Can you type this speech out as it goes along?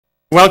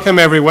Welcome,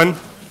 everyone.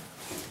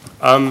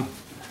 I'll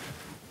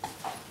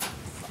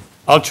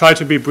try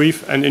to be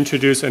brief and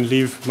introduce and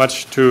leave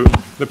much to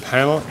the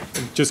panel.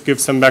 Just give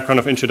some background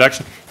of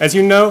introduction. As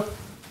you know,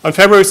 on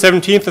February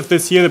 17th of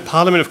this year, the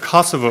Parliament of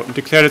Kosovo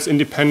declared its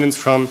independence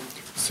from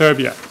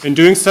Serbia. In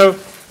doing so,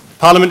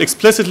 Parliament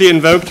explicitly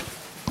invoked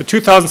the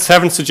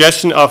 2007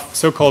 suggestion of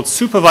so-called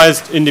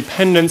supervised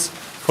independence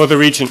for the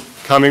region,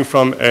 coming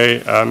from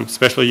a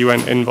special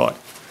UN envoy.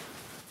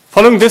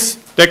 Following this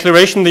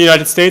declaration, the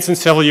United States and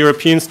several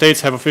European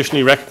states have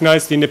officially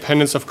recognized the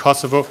independence of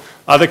Kosovo.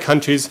 Other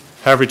countries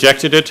have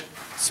rejected it.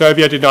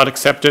 Serbia did not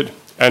accept it,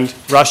 and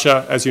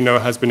Russia, as you know,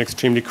 has been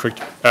extremely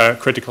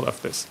critical of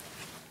this.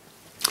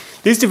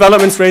 These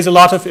developments raise a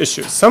lot of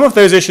issues. Some of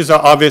those issues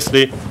are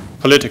obviously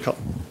political,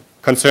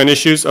 concern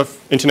issues of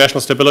international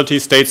stability,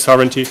 state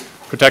sovereignty,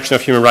 protection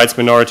of human rights,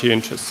 minority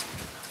interests.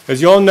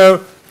 As you all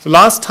know, the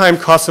last time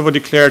Kosovo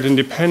declared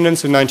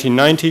independence in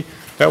 1990,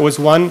 that was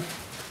one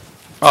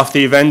of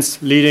the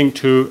events leading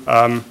to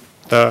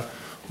the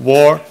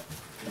war,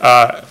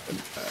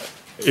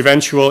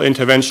 eventual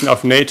intervention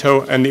of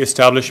NATO, and the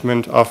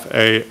establishment of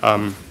a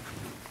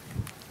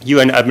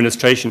UN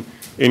administration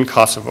in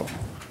Kosovo.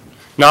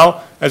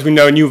 Now, as we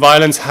know, new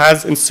violence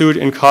has ensued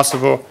in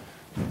Kosovo.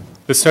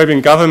 The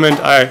Serbian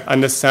government, I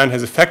understand,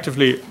 has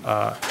effectively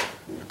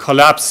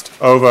collapsed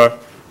over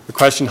the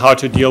question how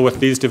to deal with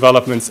these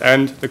developments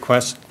and the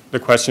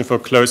question for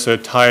closer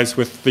ties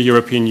with the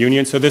European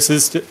Union. So this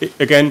is,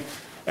 again,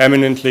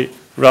 eminently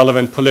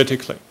relevant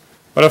politically.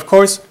 But of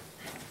course,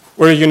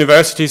 we're a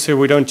university, so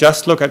we don't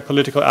just look at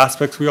political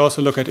aspects, we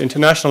also look at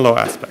international law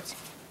aspects.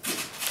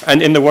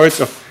 And in the words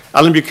of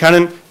Allen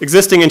Buchanan,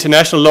 existing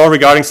international law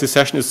regarding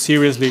secession is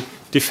seriously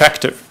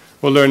defective.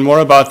 We'll learn more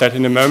about that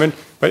in a moment.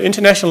 But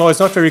international law is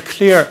not very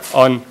clear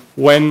on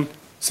when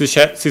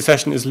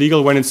secession is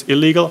legal, when it's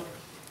illegal.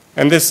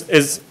 And this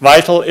is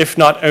vital, if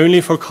not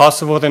only for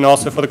Kosovo, then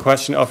also for the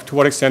question of to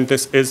what extent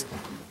this is,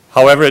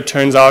 however it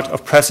turns out,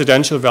 of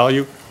precedential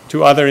value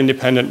to other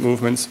independent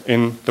movements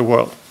in the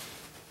world.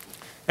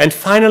 And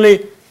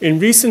finally, in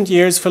recent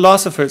years,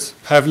 philosophers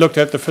have looked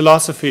at the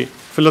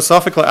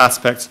philosophical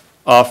aspects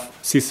of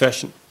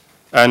secession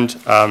and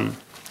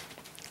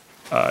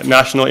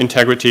national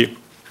integrity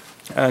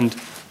and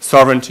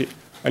sovereignty,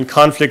 and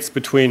conflicts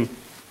between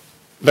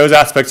those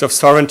aspects of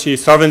sovereignty,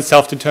 sovereign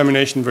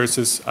self-determination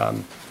versus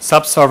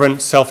sub-sovereign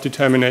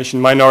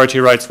self-determination, minority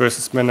rights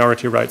versus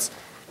minority rights,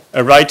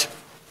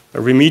 a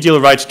remedial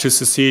right to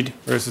secede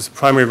versus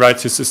primary right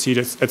to secede,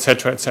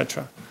 etc.,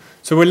 etc.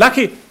 So we're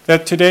lucky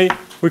that today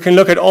we can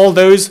look at all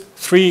those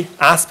three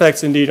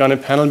aspects indeed on a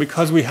panel,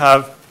 because we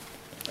have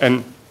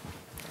an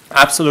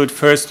absolute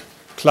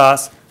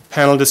first-class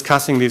panel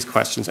discussing these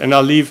questions. And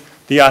I'll leave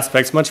the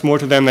aspects much more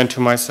to them than to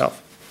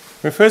myself.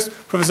 First,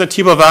 Professor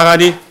Tibor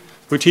Varady,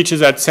 who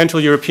teaches at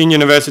Central European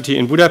University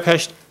in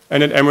Budapest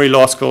and at Emory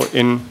Law School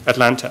in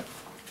Atlanta.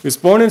 He was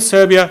born in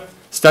Serbia,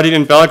 studied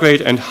in Belgrade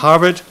and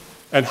Harvard,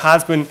 and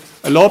has been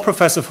a law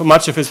professor for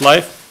much of his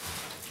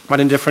life, but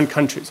in different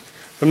countries.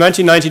 From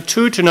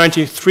 1992 to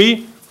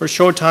 1993, for a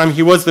short time,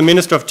 he was the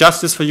Minister of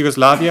Justice for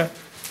Yugoslavia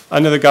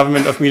under the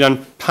government of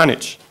Milan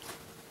Panic.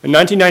 In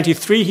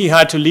 1993, he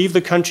had to leave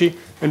the country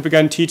and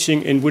began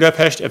teaching in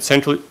Budapest at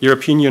Central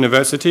European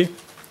University,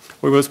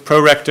 where he was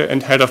pro-rector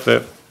and head of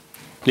the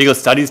Legal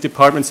Studies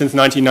Department. Since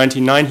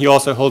 1999, he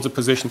also holds a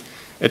position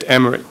at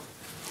Emory.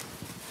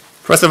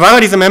 Professor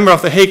Varady is a member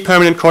of the Hague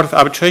Permanent Court of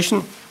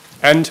Arbitration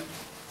and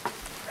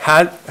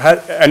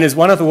is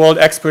one of the world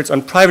experts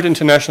on private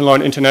international law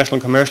and international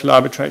commercial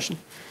arbitration.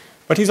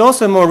 But he's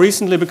also more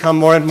recently become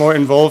more and more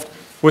involved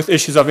with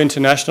issues of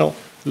international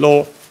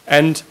law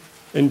and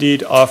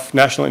indeed of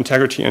national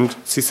integrity and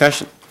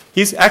secession.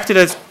 He's acted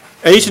as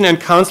agent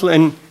and counsel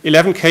in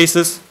 11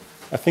 cases,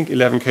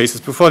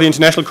 before the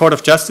International Court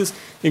of Justice,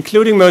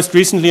 including most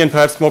recently and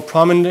perhaps more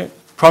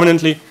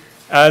prominently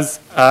as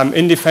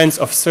in defense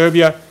of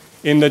Serbia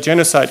in the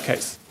genocide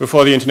case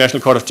before the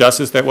International Court of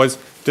Justice that was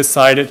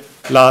decided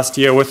last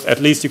year with, at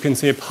least you can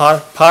say, a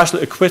partial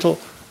acquittal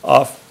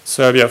of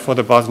Serbia for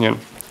the Bosnian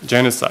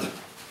genocide.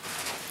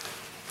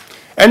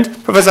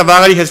 And Professor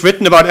Varady has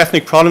written about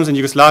ethnic problems in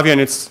Yugoslavia and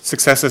its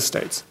successor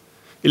states.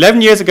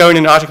 11 years ago, in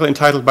an article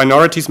entitled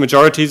Minorities,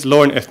 Majorities,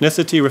 Law and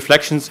Ethnicity,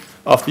 Reflections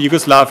of the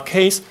Yugoslav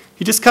Case,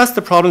 he discussed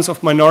the problems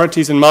of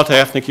minorities in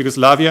multi-ethnic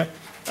Yugoslavia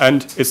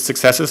and its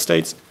successor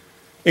states,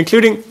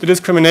 including the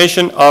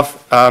discrimination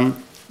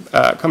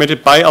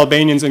committed by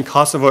Albanians in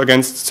Kosovo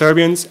against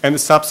Serbians and the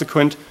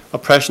subsequent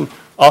oppression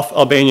of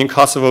Albanian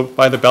Kosovo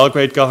by the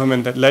Belgrade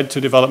government that led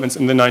to developments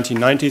in the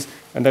 1990s,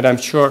 and that I'm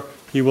sure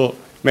he will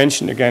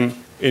mention again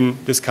in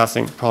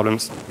discussing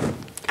problems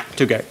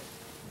today.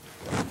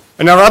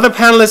 And our other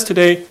panelist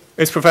today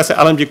is Professor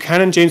Allen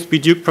Buchanan, James B.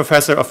 Duke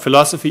Professor of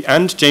Philosophy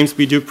and James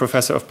B. Duke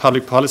Professor of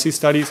Public Policy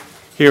Studies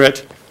here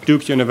at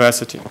Duke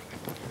University.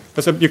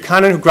 Professor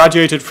Buchanan, who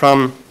graduated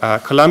from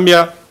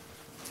Columbia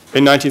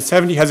in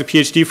 1970, has a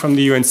PhD from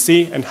the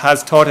UNC and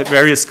has taught at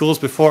various schools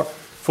before,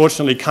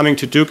 fortunately coming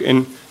to Duke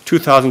in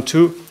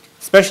 2002,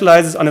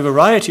 specializes on a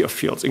variety of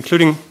fields,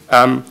 including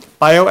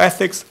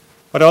bioethics,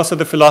 but also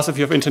the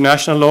philosophy of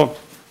international law,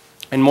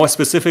 and more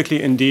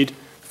specifically, indeed,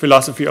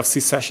 philosophy of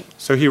secession.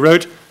 So he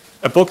wrote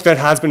a book that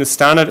has been a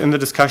standard in the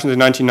discussions in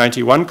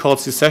 1991 called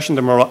Secession,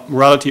 the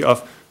Morality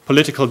of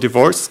Political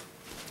Divorce.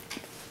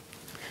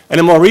 And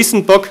a more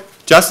recent book,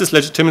 Justice,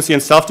 Legitimacy,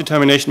 and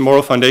Self-Determination,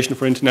 Moral Foundation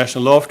for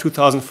International Law of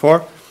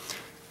 2004,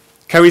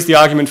 carries the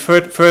argument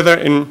further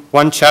in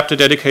one chapter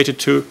dedicated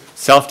to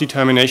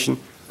self-determination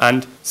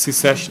and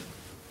secession.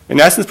 In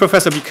essence,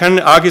 Professor Buchanan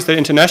argues that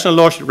international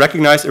law should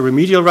recognize a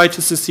remedial right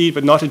to secede,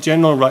 but not a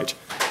general right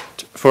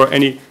for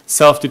any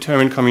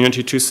self-determined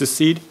community to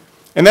secede,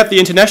 and that the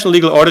international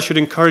legal order should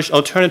encourage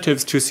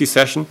alternatives to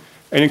secession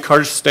and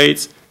encourage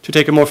states to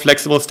take a more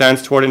flexible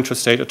stance toward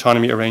intrastate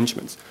autonomy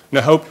arrangements. And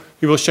I hope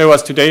he will show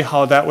us today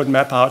how that would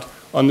map out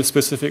on the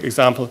specific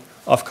example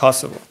of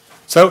Kosovo.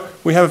 So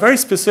we have a very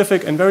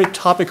specific and very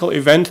topical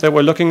event that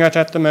we're looking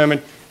at the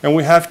moment, and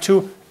we have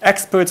two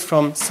experts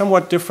from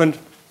somewhat different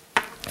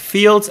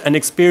fields and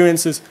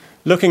experiences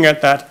looking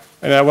at that,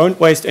 and I won't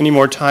waste any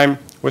more time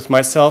with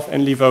myself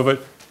and leave over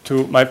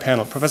to my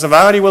panel. Professor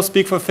Varady will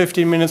speak for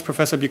 15 minutes,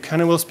 Professor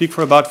Buchanan will speak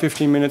for about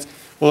 15 minutes.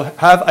 We'll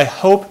have, I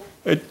hope,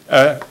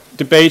 a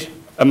debate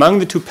among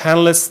the two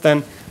panelists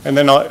then, and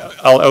then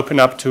I'll open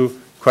up to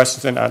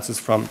questions and answers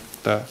from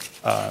the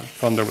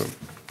room.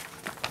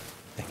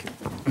 Thank you.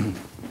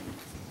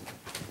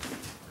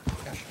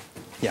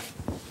 Yeah.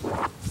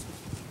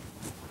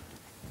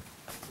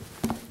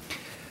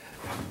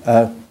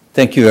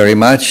 Thank you very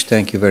much.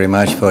 Thank you very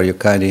much for your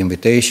kind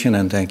invitation,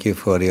 and thank you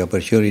for the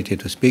opportunity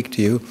to speak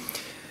to you.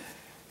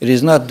 It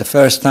is not the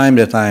first time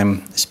that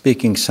I'm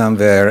speaking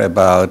somewhere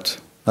about,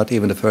 not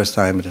even the first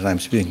time that I'm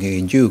speaking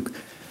in Duke,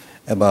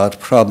 about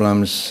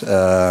problems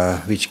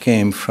which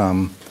came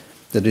from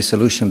the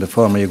dissolution of the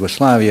former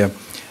Yugoslavia.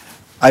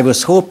 I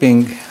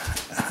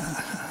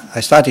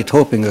started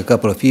hoping a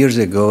couple of years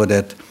ago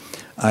that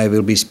I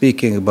will be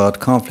speaking about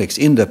conflicts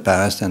in the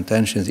past and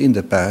tensions in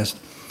the past,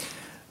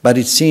 but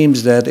it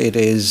seems that it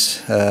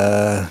is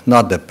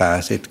not the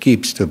past. It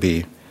keeps to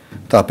be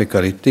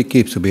topical. It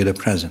keeps to be the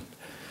present.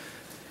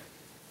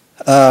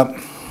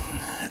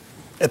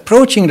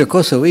 Approaching the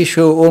Kosovo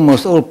issue,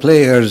 almost all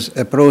players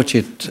approach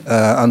it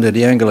under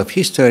the angle of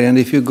history, and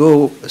if you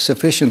go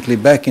sufficiently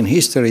back in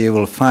history, you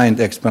will find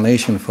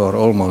explanation for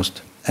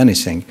almost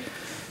anything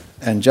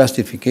and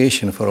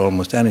justification for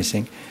almost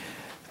anything.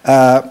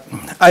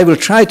 I will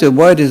try to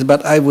avoid this,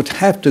 but I would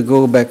have to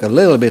go back a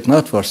little bit,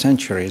 not for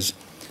centuries,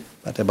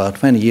 but about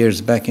 20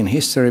 years back in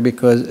history,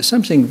 because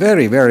something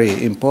very,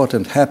 very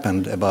important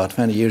happened about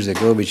 20 years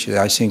ago, which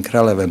I think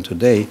relevant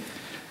today,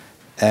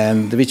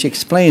 and which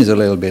explains a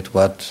little bit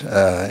what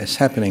is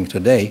happening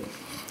today.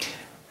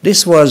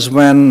 This was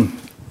when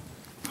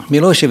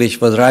Milosevic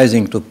was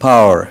rising to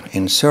power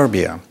in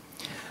Serbia,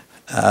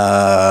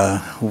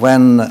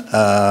 when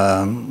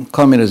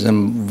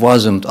communism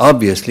wasn't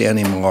obviously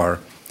anymore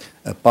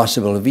a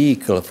possible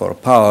vehicle for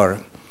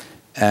power,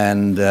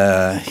 and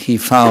he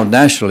found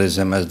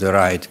nationalism as the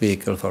right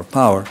vehicle for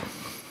power.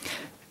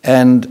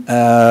 And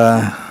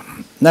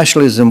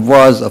nationalism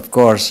was, of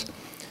course,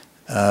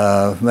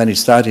 when it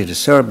started in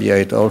Serbia,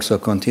 it also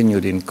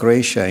continued in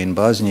Croatia, in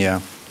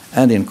Bosnia,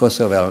 and in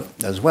Kosovo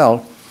as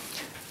well.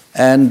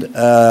 And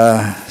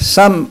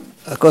some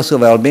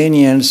Kosovo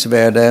Albanians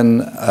were then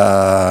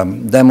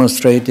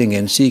demonstrating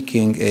and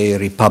seeking a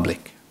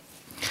republic.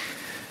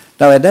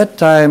 Now, at that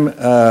time,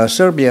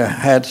 Serbia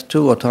had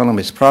two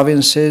autonomous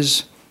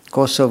provinces,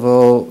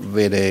 Kosovo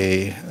with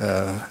a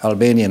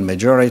Albanian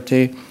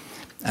majority,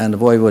 and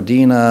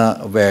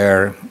Vojvodina,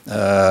 where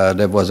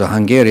there was a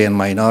Hungarian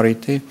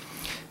minority,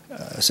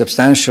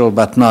 substantial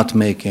but not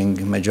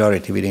making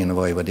majority within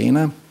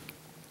Vojvodina.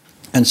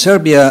 And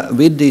Serbia,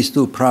 with these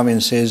two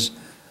provinces,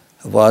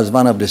 was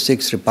one of the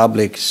 6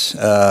 republics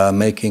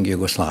making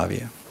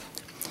Yugoslavia.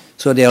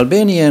 So the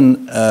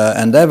Albanian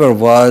endeavor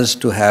was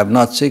to have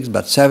not 6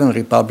 but 7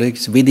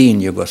 republics within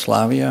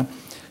Yugoslavia,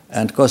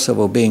 and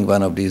Kosovo being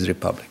one of these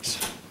republics.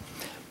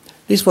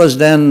 This was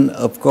then,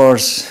 of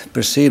course,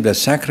 perceived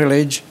as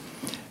sacrilege,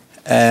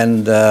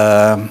 and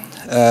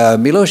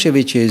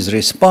Milosevic's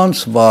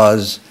response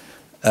was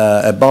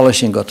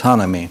abolishing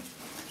autonomy.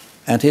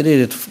 And he did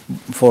it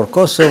for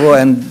Kosovo,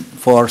 and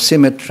for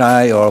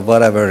symmetry or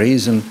whatever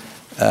reason,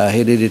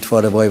 he did it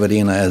for the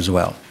Vojvodina as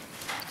well.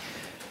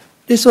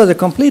 This was a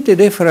completely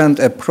different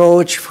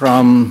approach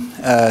from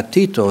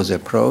Tito's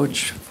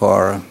approach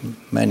for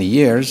many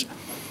years.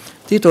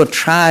 Tito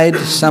tried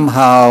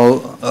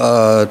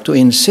somehow to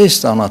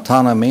insist on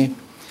autonomy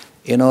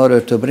in order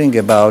to bring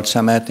about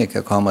some ethnic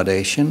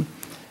accommodation.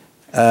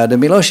 The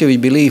Milosevic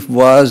belief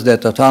was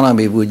that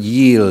autonomy would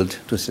yield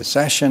to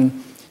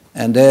secession,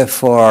 and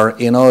therefore,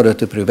 in order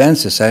to prevent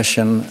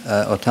secession,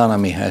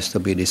 autonomy has to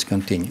be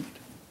discontinued.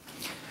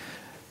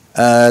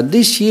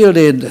 This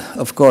yielded,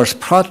 of course,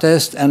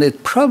 protest, and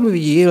it probably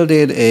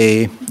yielded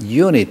a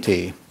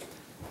unity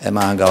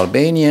among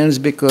Albanians,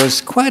 because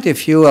quite a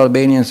few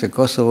Albanians in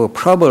Kosovo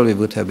probably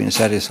would have been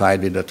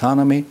satisfied with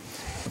autonomy.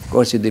 Of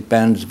course, it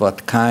depends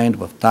what kind,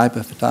 what type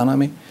of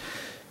autonomy,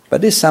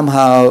 but this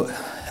somehow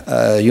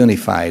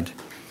unified.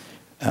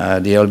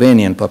 the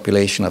Albanian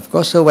population of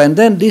Kosovo. And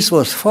then this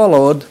was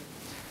followed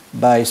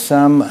by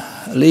some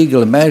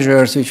legal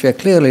measures which were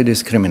clearly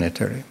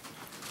discriminatory.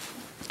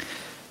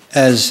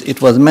 As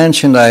it was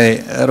mentioned,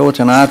 I wrote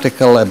an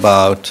article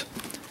about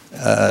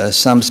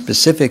some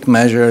specific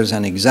measures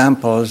and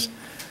examples.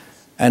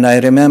 And I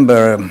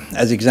remember,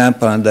 as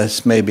example, and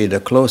this may be the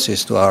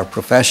closest to our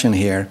profession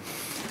here,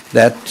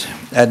 that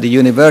at the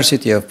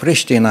University of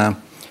Pristina,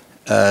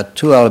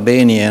 2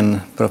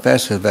 Albanian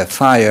professors were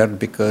fired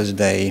because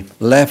they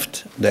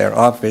left their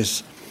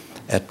office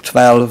at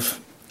 12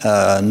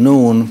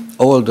 noon,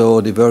 although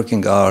the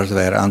working hours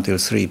were until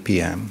 3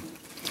 p.m.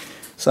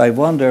 So I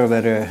wonder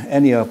whether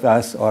any of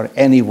us or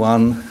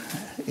anyone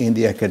in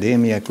the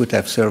academia could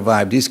have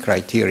survived this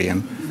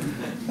criterion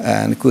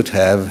and could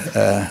have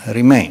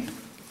remained.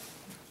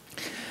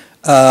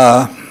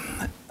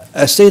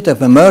 A state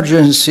of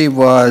emergency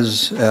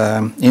was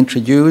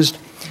introduced.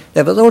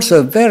 There was also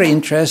a very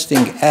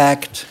interesting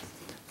act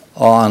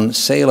on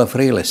sale of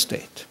real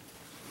estate.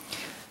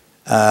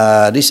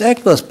 This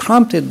act was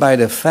prompted by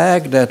the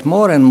fact that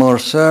more and more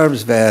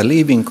Serbs were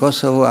leaving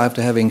Kosovo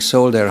after having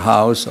sold their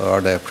house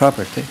or their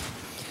property.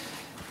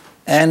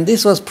 And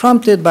this was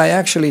prompted by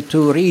actually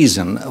 2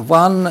 reasons.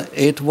 One,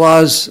 it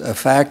was a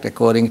fact,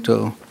 according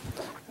to,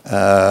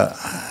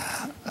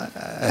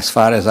 as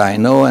far as I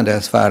know and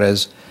as far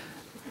as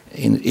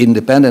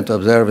independent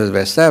observers were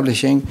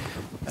establishing,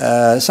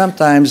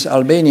 sometimes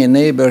Albanian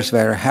neighbors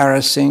were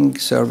harassing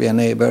Serbian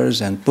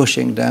neighbors and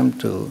pushing them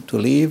to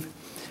leave.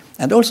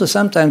 And also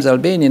sometimes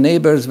Albanian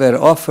neighbors were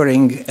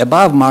offering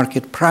above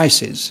market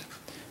prices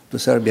to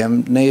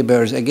Serbian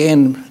neighbors,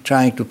 again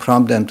trying to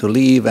prompt them to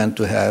leave and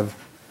to have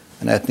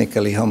an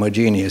ethnically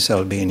homogeneous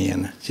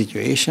Albanian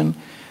situation.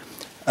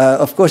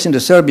 Of course, in the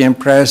Serbian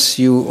press,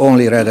 you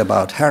only read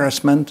about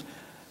harassment,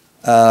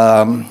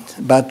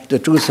 but the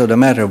truth of the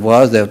matter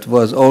was that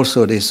was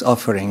also this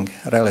offering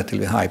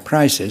relatively high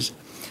prices.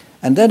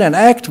 And then an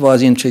act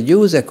was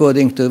introduced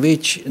according to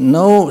which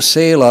no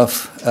sale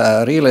of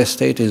real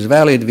estate is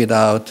valid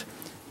without,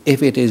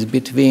 if it is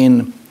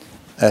between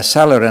a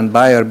seller and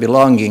buyer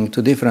belonging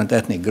to different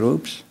ethnic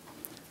groups,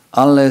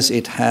 unless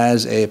it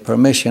has a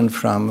permission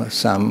from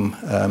some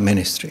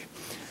ministry.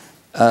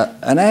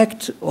 An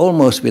act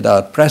almost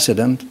without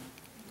precedent.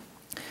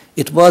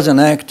 It was an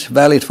act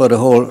valid for the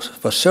whole,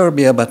 for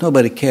Serbia, but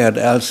nobody cared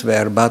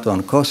elsewhere but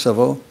on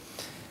Kosovo,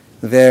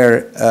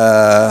 where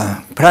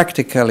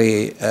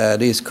practically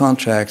these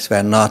contracts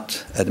were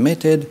not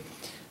admitted,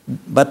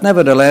 but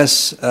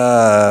nevertheless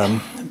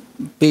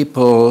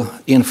people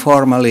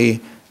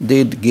informally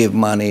did give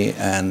money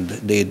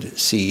and did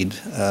cede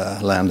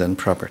land and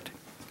property.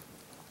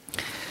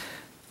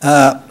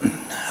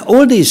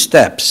 All these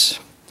steps,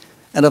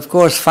 and of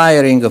course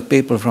firing of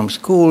people from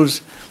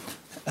schools,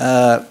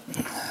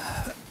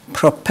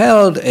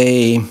 propelled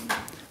a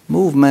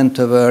movement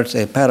towards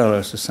a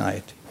parallel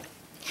society.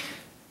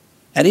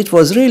 And it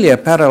was really a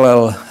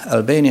parallel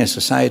Albanian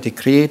society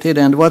created,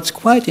 and what's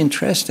quite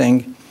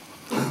interesting,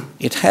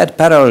 it had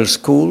parallel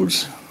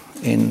schools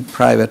in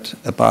private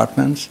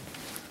apartments,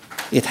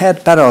 it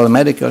had parallel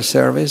medical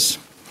service,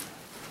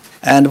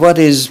 and what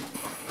is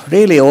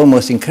really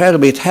almost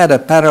incredible, it had a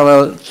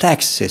parallel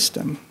tax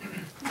system.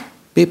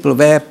 People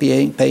were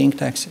paying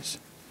taxes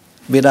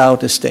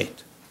without a state.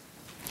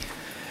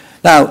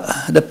 Now,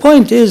 the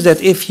point is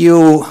that if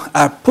you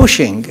are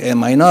pushing a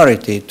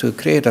minority to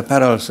create a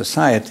parallel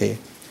society,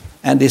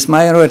 and this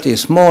minority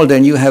is small,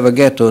 then you have a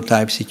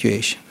ghetto-type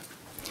situation.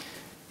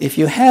 If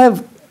you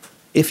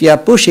are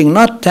pushing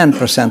not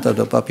 10% of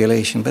the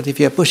population, but if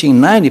you are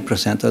pushing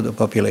 90% of the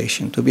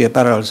population to be a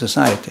parallel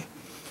society,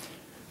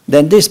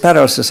 then this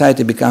parallel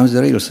society becomes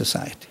the real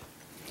society.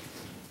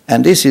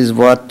 And this is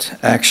what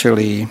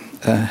actually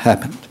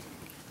happened.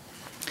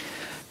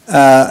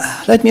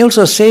 Let me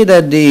also say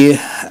that the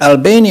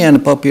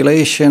Albanian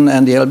population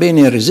and the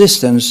Albanian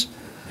resistance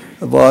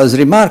was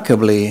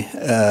remarkably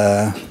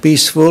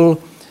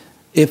peaceful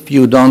if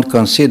you don't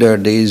consider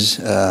these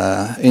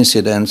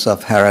incidents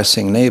of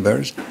harassing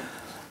neighbors,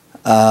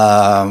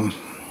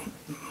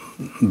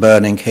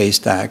 burning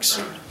haystacks.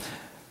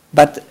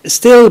 But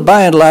still,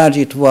 by and large,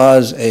 it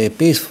was a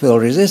peaceful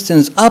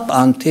resistance up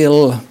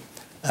until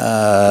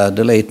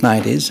the late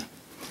 90s,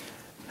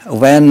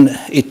 when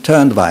it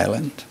turned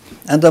violent.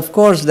 And of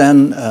course,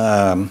 then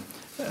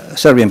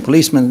Serbian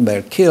policemen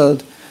were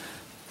killed,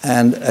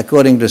 and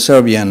according to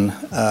Serbian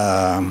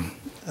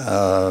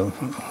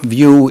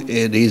view,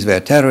 these were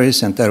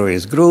terrorists and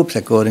terrorist groups.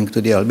 According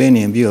to the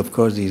Albanian view, of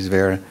course, these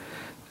were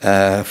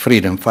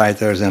freedom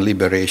fighters and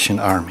liberation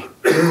army.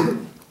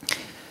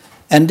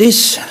 And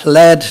this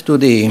led to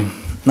the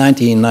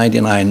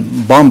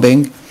 1999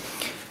 bombing,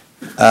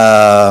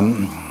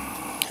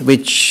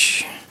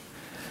 which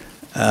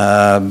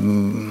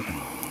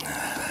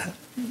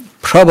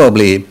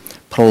probably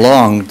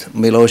prolonged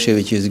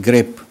Milosevic's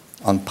grip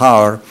on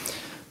power,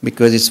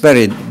 because it's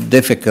very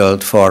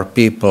difficult for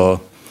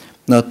people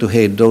not to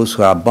hate those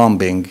who are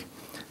bombing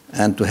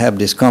and to have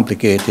this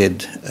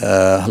complicated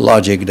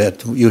logic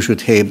that you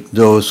should hate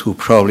those who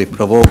probably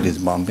provoked this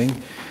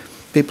bombing.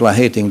 people are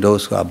hating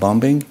those who are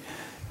bombing.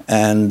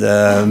 And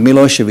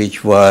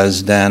Milosevic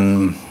was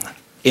then,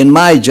 in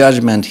my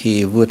judgment,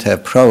 he would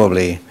have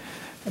probably,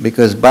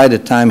 because by the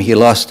time he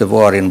lost the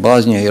war in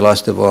Bosnia, he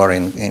lost the war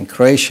in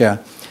Croatia,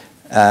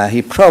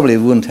 he probably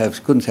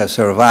couldn't have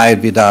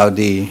survived without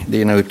the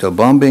NATO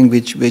bombing,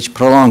 which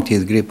prolonged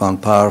his grip on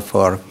power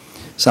for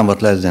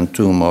somewhat less than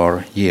 2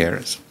 more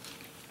years.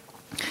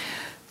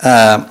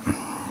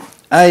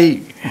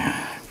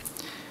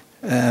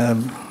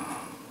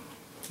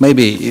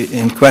 Maybe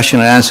in question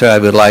and answer I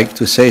would like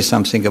to say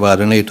something about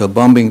the NATO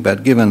bombing,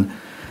 but given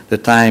the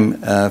time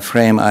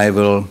frame I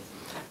will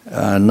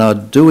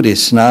not do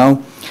this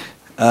now.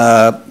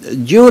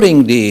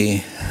 During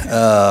the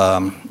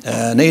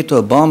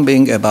NATO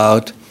bombing,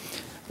 about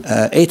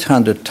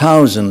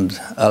 800,000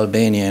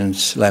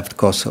 Albanians left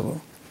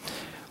Kosovo.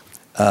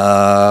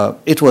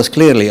 It was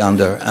clearly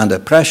under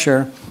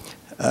pressure.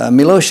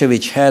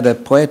 Milosevic had a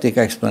poetic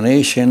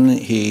explanation.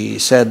 He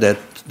said that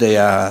they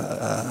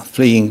are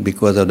fleeing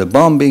because of the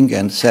bombing,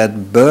 and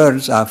said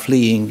birds are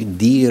fleeing,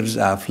 deers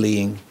are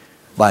fleeing.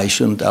 Why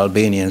shouldn't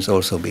Albanians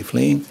also be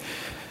fleeing?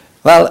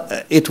 Well,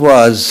 it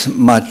was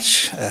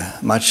much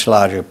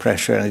larger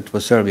pressure, and it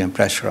was Serbian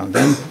pressure on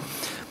them.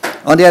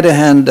 On the other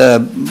hand,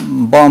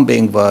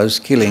 bombing was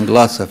killing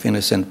lots of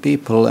innocent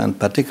people, and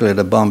particularly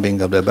the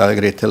bombing of the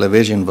Belgrade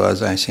television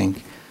was, I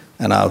think,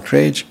 an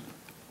outrage.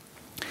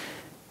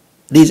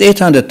 These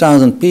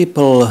 800,000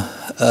 people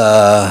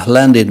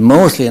landed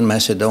mostly in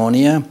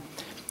Macedonia,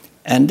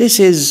 and this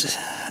is,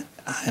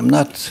 I'm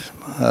not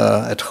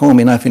at home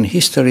enough in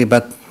history,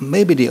 but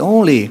maybe the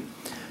only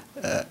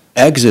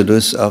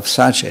exodus of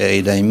such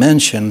a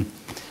dimension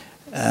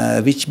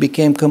which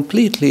became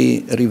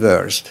completely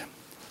reversed.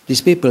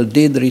 These people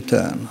did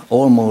return,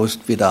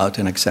 almost without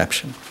an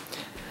exception,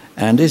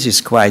 and this is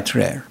quite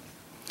rare.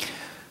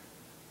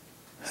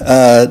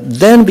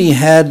 Then we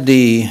had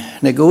the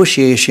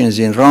negotiations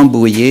in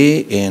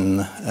Rambouillet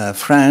in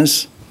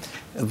France,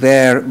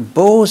 where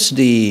both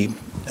the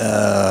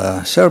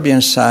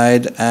Serbian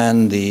side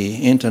and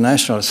the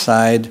international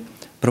side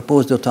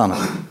proposed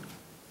autonomy.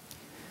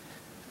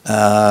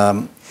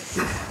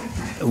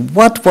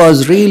 What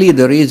was really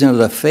the reason of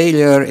the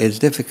failure is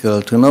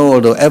difficult to know,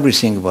 although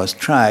everything was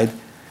tried.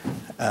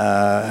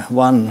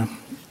 One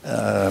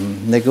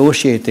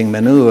negotiating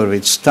maneuver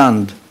which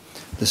stunned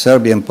the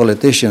Serbian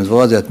politicians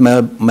was that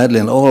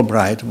Madeleine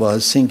Albright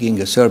was singing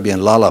a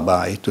Serbian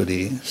lullaby to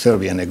the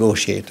Serbian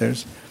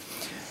negotiators,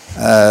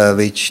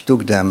 which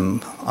took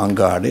them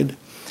unguarded.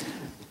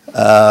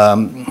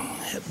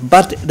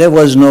 But there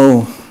was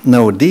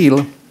no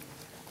deal.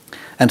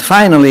 And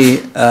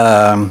finally,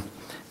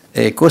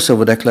 a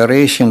Kosovo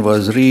declaration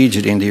was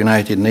reached in the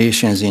United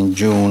Nations in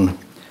June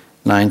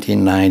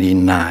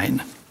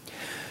 1999.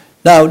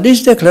 Now,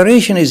 this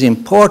declaration is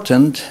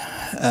important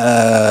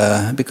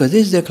because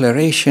this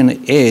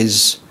declaration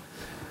is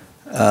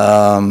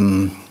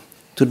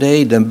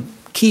today the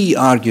key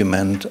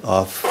argument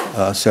of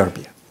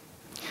Serbia.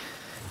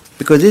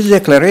 Because this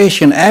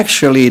declaration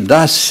actually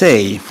does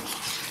say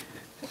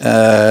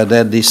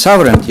that the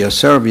sovereignty of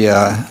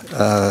Serbia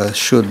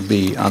should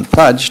be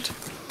untouched,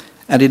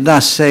 and it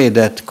does say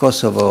that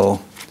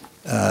Kosovo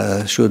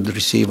should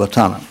receive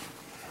autonomy.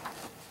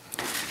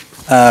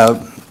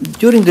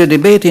 During the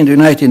debate in the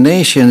United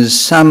Nations,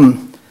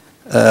 some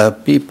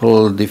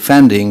people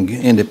defending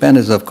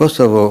independence of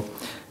Kosovo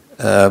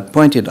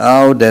pointed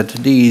out that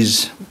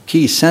these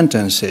key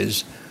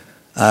sentences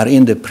are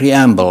in the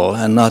preamble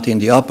and not in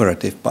the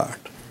operative part.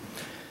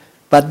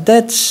 But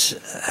that's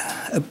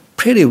a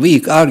pretty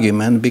weak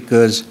argument,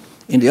 because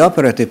in the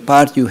operative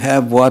part you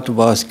have what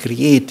was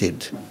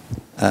created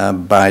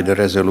by the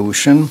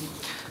resolution,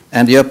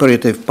 and the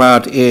operative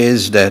part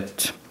is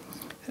that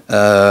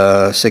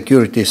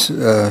security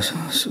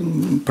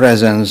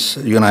presence,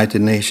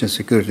 United Nations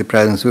security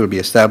presence will be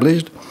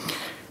established.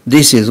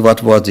 This is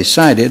what was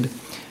decided.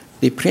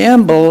 The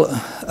preamble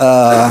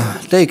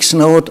takes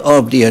note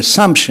of the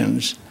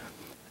assumptions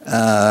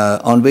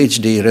on which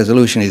the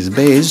resolution is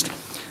based,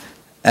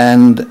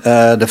 and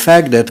the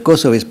fact that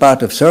Kosovo is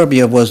part of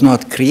Serbia was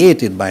not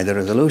created by the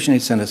resolution.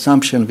 It's an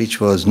assumption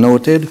which was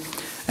noted,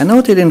 and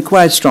noted in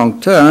quite strong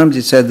terms.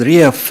 It said,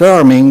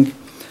 reaffirming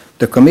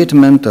the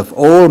commitment of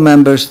all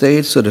member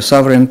states to the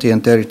sovereignty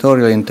and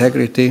territorial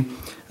integrity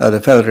of the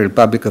Federal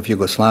Republic of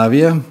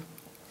Yugoslavia,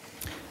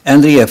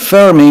 and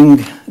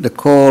reaffirming the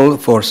call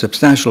for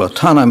substantial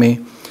autonomy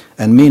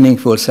and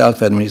meaningful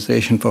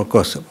self-administration for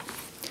Kosovo.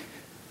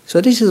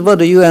 So this is what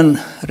the UN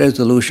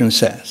resolution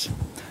says.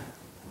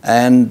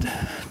 And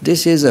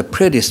this is a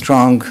pretty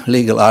strong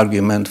legal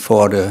argument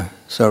for the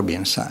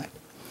Serbian side.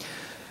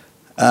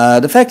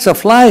 The facts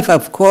of life,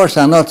 of course,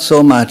 are not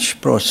so much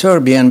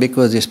pro-Serbian,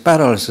 because this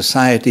parallel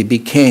society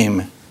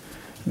became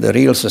the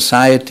real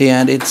society,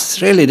 and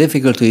it's really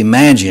difficult to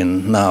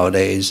imagine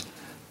nowadays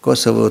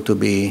Kosovo to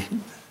be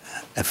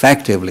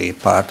effectively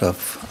part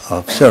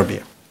of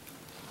Serbia.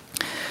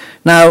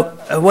 Now,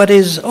 what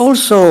is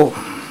also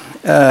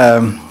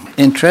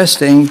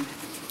interesting,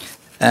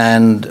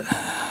 and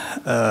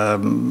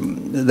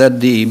that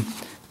the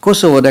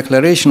Kosovo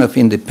Declaration of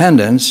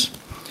Independence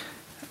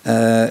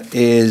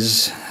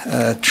is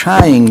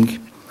trying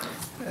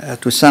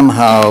to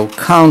somehow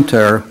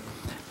counter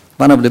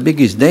one of the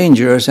biggest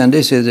dangers, and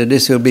this is that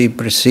this will be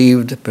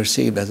perceived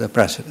as a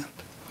precedent.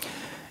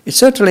 It's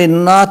certainly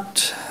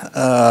not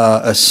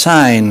a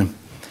sign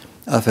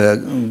of a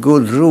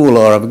good rule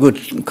or of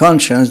good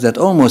conscience that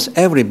almost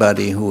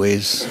everybody who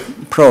is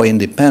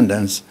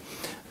pro-independence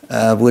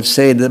would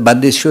say that,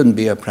 but this shouldn't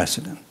be a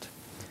precedent.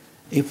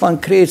 If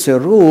one creates a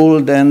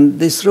rule, then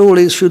this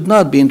rule should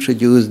not be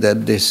introduced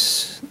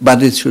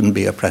but it shouldn't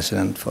be a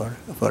precedent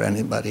for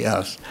anybody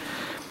else.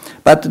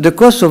 But the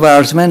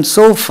Kosovars went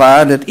so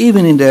far that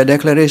even in their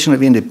Declaration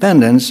of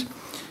Independence,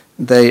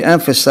 they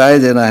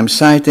emphasized, and I'm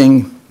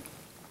citing,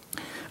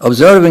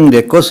 observing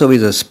that Kosovo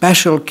is a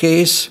special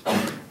case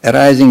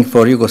arising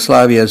for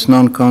Yugoslavia's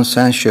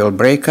non-consensual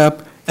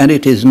breakup, and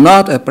it is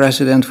not a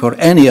precedent for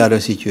any other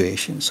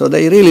situation. So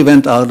they really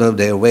went out of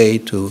their way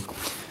to,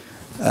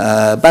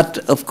 but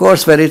of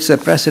course, whether it's a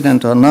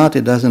precedent or not,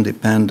 it doesn't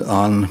depend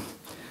on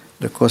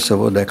the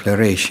Kosovo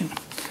Declaration.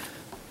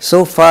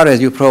 So far,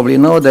 as you probably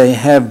know, there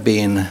have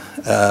been,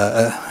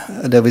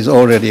 there is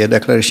already a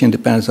declaration of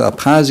independence of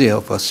Abkhazia,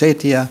 of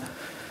Ossetia,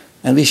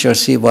 and we shall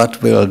see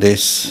what will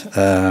this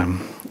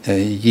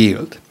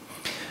yield.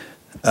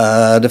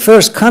 The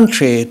first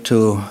country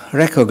to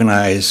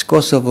recognize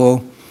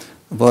Kosovo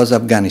was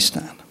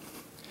Afghanistan,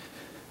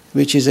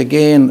 which is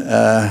again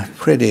a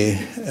pretty,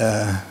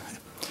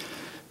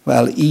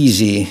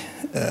 easy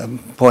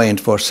point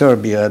for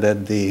Serbia,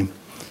 that the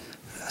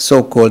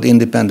so-called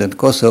independent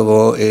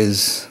Kosovo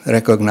is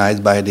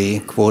recognized by the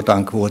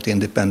quote-unquote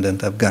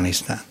independent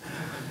Afghanistan.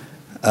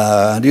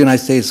 The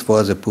United States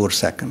was a poor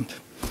second.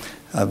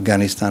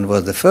 Afghanistan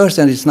was the first,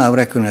 and it's now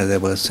recognized there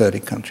were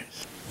 30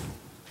 countries.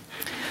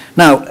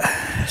 Now,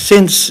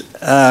 since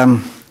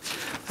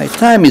my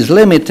time is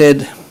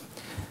limited,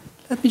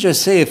 let me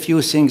just say a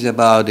few things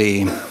about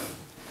the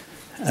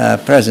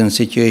present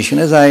situation.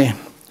 As I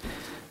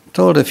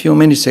told a few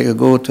minutes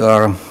ago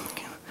to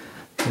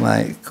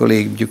my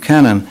colleague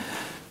Buchanan,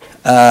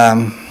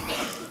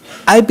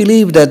 I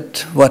believe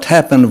that what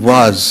happened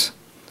was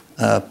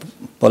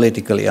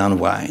politically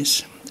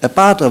unwise. A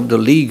part of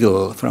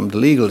from the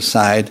legal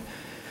side,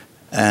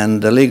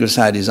 and the legal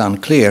side is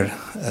unclear,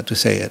 to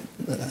say it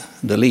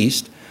the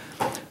least,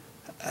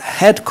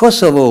 had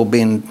Kosovo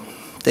been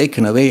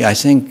taken away, I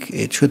think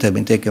it should have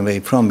been taken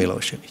away from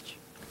Milosevic.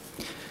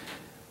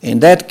 In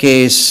that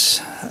case,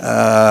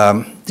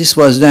 this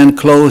was then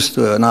close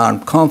to an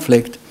armed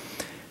conflict,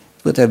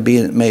 would have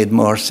made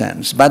more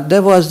sense. But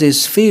there was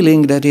this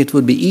feeling that it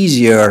would be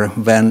easier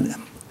when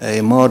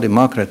a more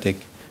democratic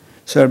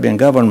Serbian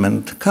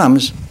government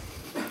comes.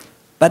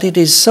 But it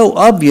is so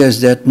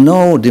obvious that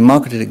no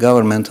democratic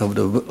government of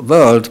the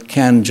world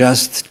can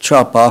just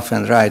chop off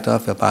and write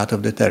off a part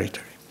of the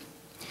territory.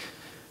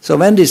 So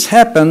when this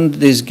happened,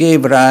 this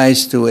gave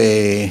rise to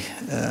a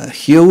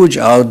huge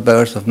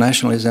outburst of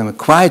nationalism, a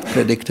quite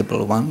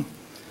predictable one.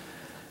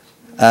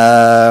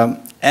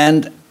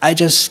 And I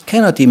just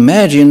cannot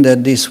imagine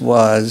that this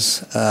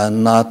was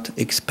not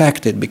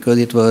expected, because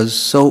it was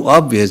so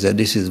obvious that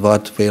this is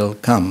what will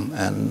come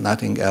and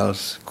nothing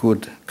else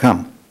could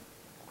come.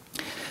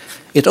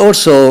 It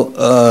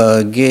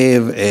also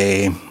gave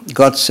a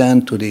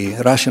godsend to the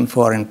Russian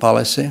foreign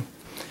policy.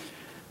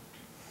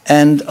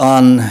 And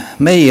on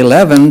May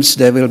 11th,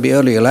 there will be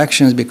early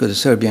elections because the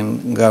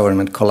Serbian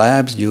government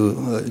collapsed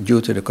due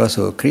to the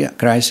Kosovo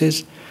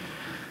crisis.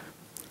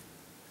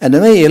 And the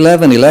May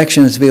 11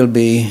 elections will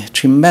be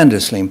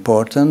tremendously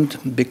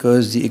important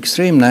because the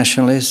extreme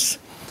nationalists,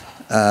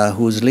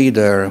 whose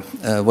leader,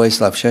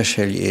 Vojislav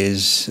Šešelj,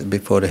 is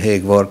before the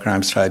Hague War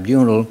Crimes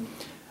Tribunal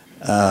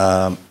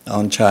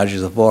on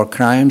charges of war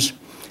crimes,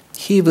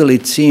 he will,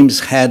 it seems,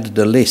 head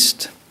the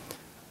list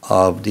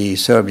of the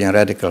Serbian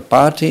Radical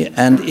Party.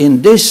 And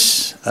in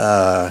this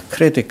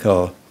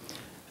critical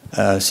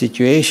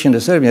situation,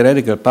 the Serbian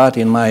Radical Party,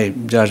 in my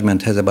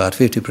judgment, has about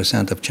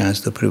 50% of chance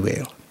to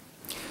prevail.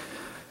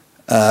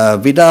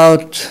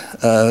 Without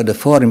the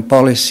foreign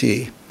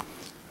policy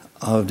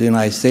of the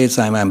United States,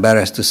 I'm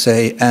embarrassed to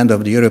say, and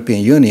of the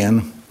European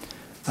Union,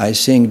 I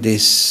think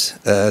this,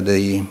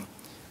 the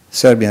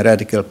Serbian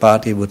Radical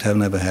Party would have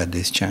never had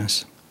this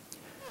chance.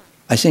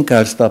 I think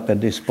I'll stop at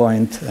this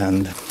point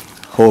and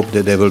hope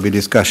that there will be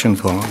discussion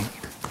for long.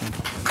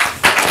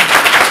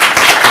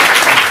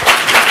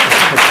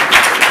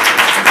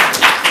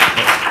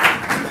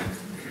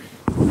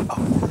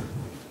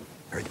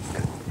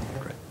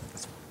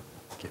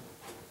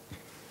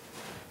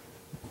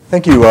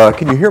 Thank you.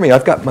 Can you hear me?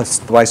 I've got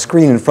my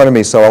screen in front of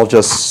me, so I'll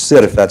just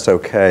sit if that's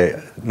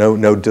okay.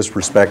 No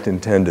disrespect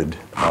intended.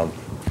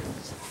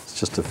 It's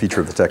just a feature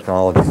of the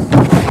technology.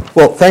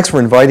 Well, thanks for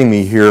inviting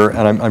me here,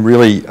 and I'm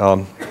really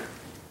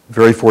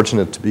very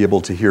fortunate to be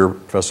able to hear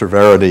Professor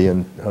Varady,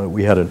 and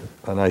we had a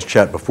nice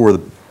chat before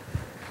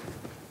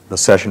the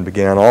session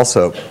began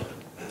also.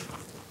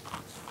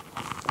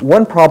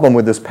 One problem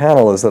with this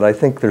panel is that I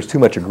think there's too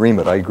much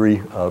agreement. I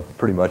agree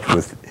pretty much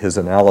with his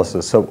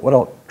analysis. So what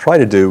I'll try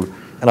to do,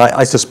 and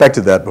I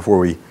suspected that before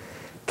we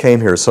came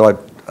here. So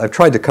I've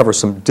tried to cover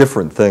some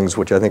different things,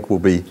 which I think will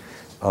be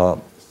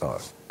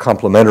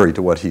complementary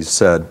to what he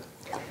said.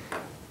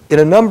 In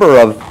a number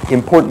of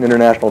important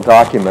international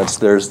documents,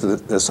 there's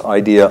this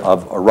idea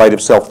of a right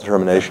of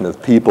self-determination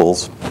of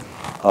peoples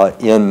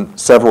in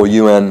several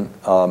UN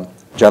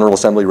General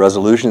Assembly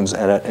resolutions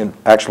and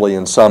actually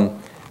in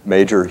some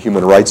major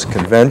human rights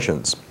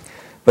conventions.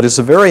 But it's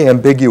a very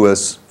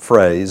ambiguous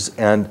phrase,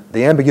 and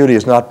the ambiguity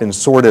has not been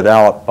sorted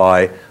out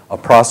by a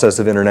process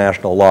of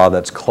international law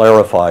that's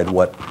clarified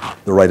what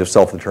the right of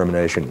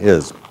self-determination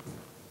is.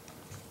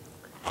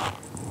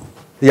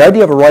 The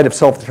idea of a right of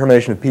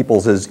self-determination of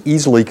peoples is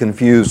easily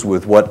confused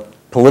with what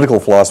political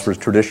philosophers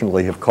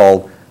traditionally have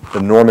called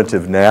the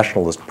normative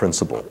nationalist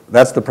principle.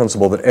 That's the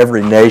principle that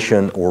every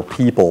nation or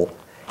people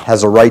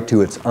has a right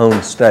to its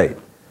own state.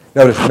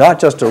 Notice, not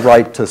just a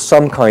right to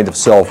some kind of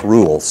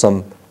self-rule,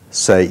 some,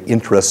 say,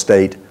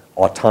 intrastate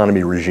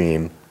autonomy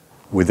regime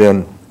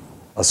within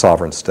a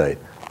sovereign state,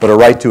 but a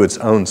right to its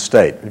own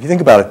state. If you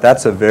think about it,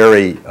 that's a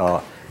very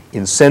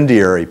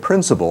incendiary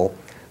principle,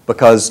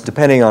 because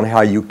depending on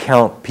how you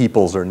count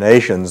peoples or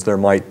nations, there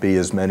might be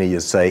as many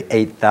as, say,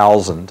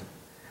 8,000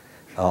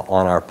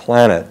 on our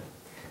planet.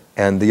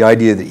 And the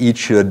idea that each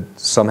should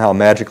somehow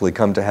magically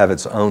come to have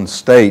its own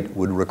state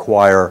would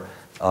require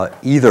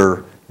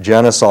either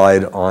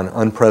genocide on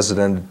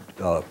unprecedented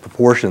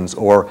proportions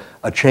or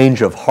a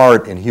change of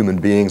heart in human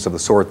beings of the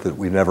sort that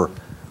we've never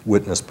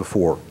witnessed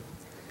before.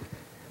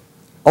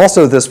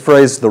 Also, this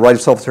phrase, the right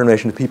of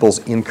self-determination of peoples,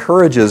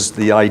 encourages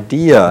the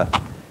idea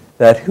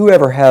that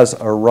whoever has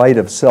a right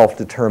of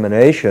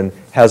self-determination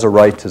has a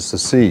right to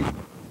secede.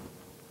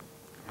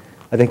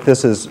 I think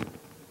this is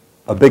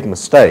a big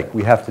mistake.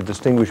 We have to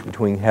distinguish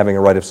between having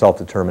a right of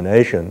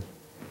self-determination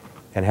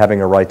and having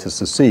a right to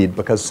secede,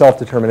 because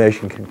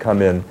self-determination can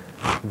come in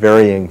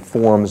varying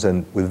forms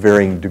and with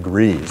varying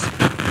degrees.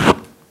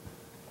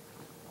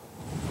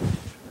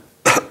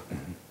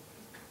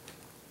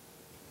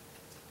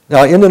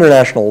 Now, in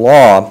international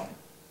law,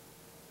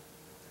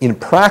 in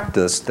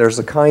practice, there's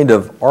a kind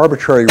of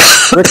arbitrary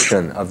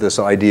restriction of this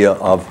idea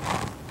of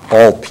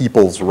all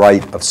people's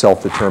right of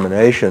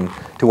self-determination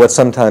to what's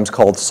sometimes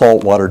called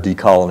saltwater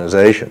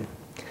decolonization.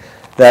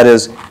 That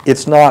is,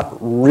 it's not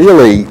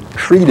really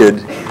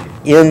treated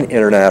in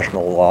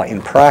international law,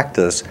 in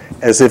practice,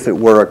 as if it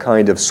were a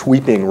kind of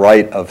sweeping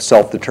right of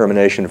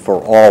self-determination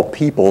for all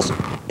peoples,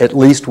 at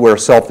least where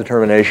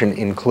self-determination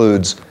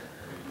includes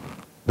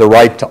the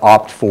right to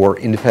opt for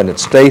independent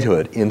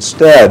statehood.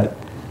 Instead,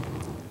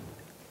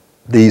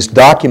 these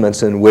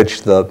documents in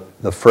which the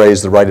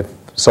phrase, the right of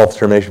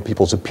self-determination of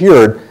peoples,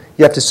 appeared,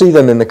 you have to see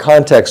them in the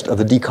context of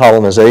the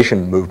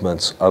decolonization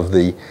movements of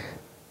the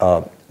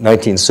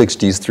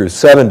 1960s through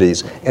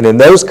 70s. And in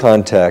those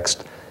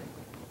contexts,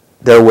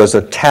 there was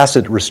a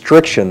tacit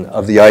restriction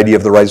of the idea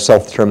of the right of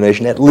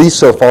self-determination, at least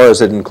so far as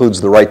it includes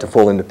the right to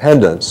full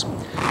independence,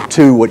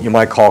 to what you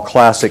might call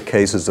classic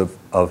cases of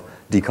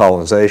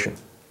decolonization.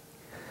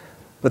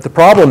 But the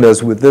problem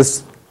is with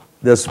this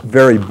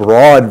very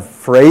broad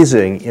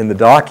phrasing in the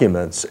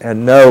documents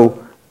and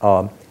no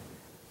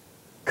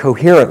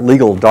coherent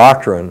legal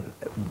doctrine,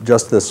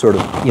 just this sort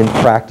of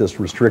in-practice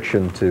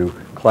restriction to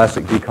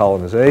classic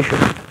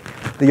decolonization,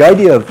 the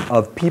idea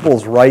of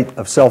people's right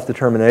of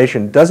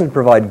self-determination doesn't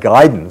provide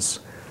guidance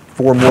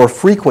for more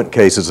frequent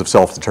cases of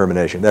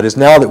self-determination. That is,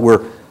 now that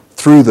we're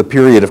through the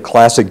period of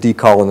classic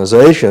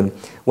decolonization,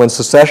 when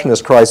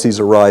secessionist crises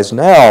arise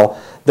now,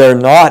 they're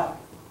not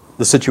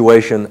the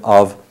situation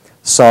of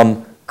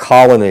some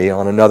colony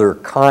on another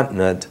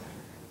continent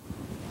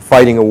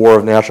fighting a war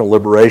of national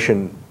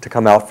liberation to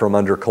come out from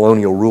under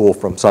colonial rule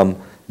from some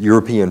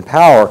European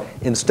power.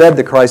 Instead,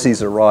 the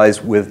crises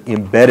arise with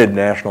embedded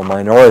national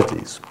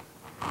minorities,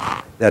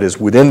 that is,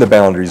 within the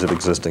boundaries of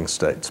existing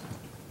states.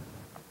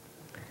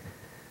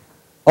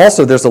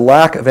 Also, there's a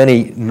lack of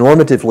any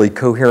normatively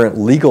coherent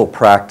legal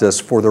practice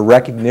for the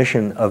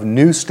recognition of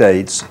new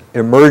states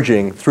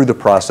emerging through the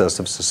process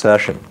of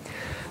secession.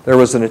 There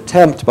was an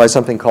attempt by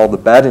something called the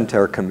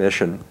Badinter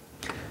Commission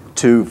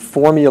to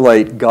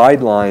formulate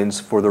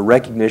guidelines for the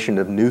recognition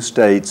of new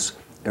states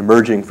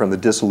emerging from the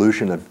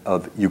dissolution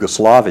of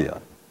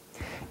Yugoslavia.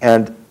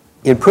 And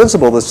in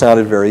principle, this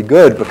sounded very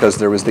good, because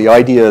there was the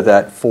idea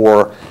that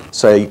for,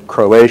 say,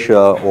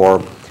 Croatia or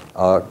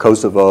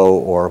Kosovo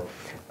or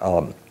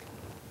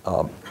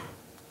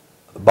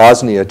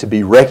Bosnia to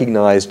be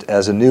recognized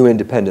as a new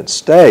independent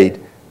state,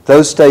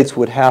 those states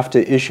would have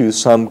to issue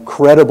some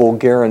credible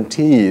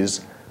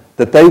guarantees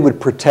that they would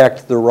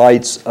protect the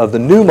rights of the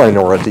new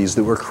minorities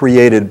that were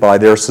created by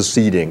their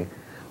seceding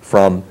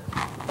from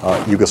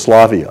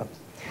Yugoslavia.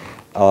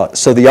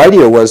 So the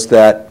idea was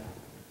that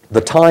the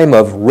time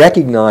of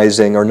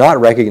recognizing or not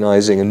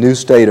recognizing a new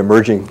state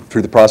emerging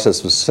through the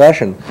process of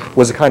secession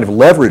was a kind of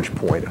leverage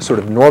point, a sort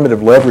of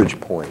normative leverage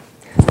point.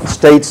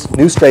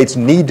 New states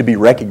need to be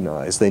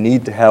recognized. They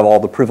need to have all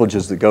the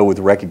privileges that go with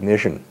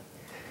recognition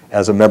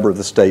as a member of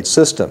the state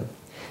system.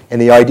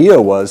 And the idea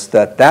was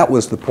that that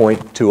was the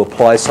point to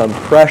apply some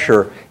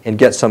pressure and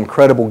get some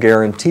credible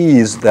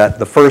guarantees that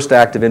the first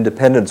act of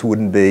independence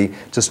wouldn't be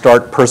to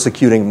start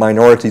persecuting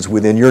minorities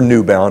within your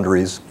new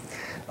boundaries,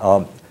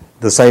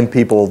 the same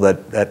people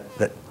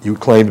that you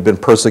claimed had been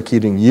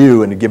persecuting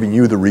you and giving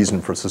you the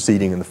reason for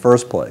seceding in the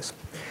first place.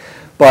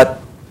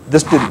 But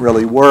this didn't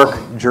really work.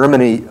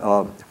 Germany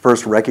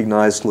first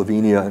recognized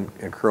Slovenia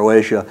and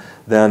Croatia,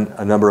 then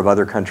a number of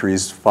other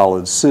countries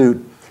followed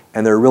suit,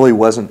 and there really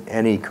wasn't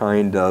any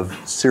kind of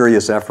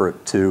serious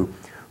effort to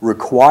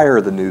require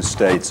the new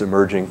states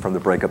emerging from the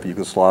breakup of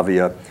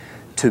Yugoslavia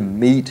to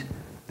meet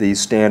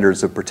these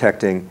standards of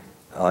protecting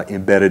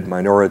embedded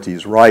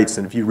minorities' rights.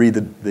 And if you read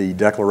the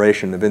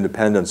Declaration of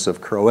Independence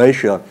of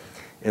Croatia,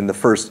 in the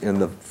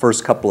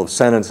first couple of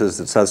sentences,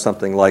 it says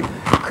something like,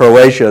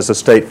 Croatia is a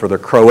state for the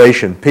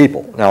Croatian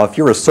people. Now, if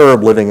you're a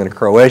Serb living in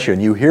Croatia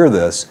and you hear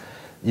this,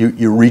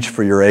 you reach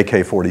for your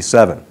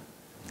AK-47.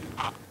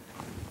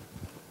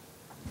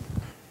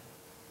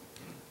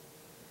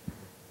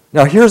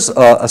 Now, here's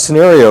a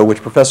scenario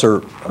which Professor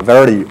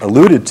Varady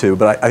alluded to,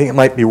 but I think it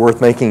might be worth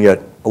making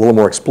it a little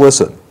more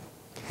explicit.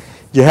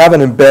 You have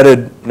an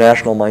embedded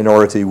national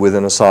minority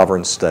within a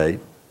sovereign state,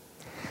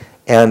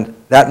 and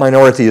that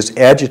minority is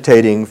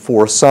agitating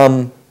for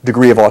some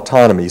degree of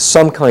autonomy,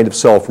 some kind of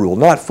self-rule,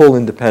 not full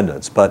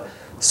independence, but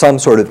some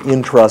sort of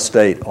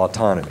intrastate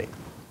autonomy.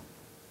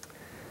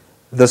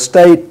 The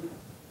state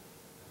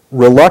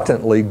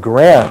reluctantly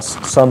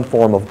grants some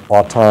form of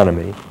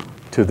autonomy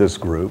to this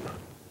group,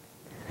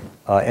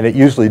 and it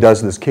usually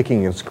does this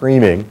kicking and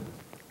screaming,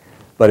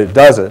 but it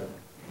does it.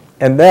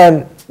 And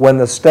then when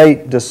the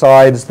state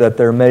decides that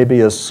there may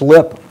be a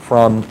slip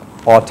from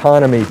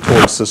autonomy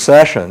towards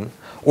secession,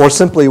 or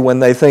simply when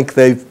they think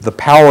the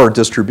power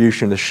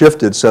distribution has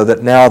shifted so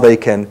that now they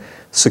can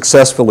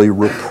successfully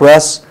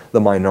repress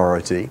the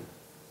minority,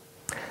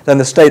 then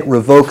the state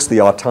revokes the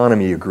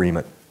autonomy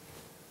agreement.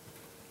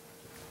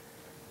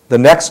 The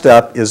next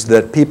step is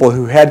that people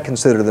who had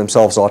considered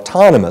themselves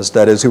autonomous,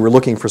 that is, who were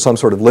looking for some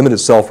sort of limited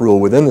self-rule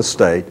within the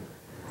state,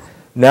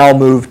 now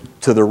move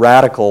to the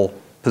radical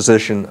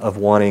position of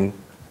wanting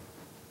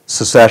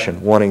secession,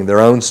 wanting their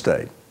own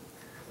state.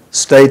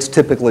 States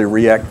typically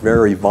react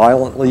very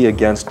violently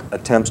against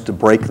attempts to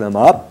break them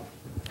up.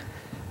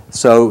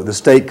 So the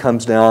state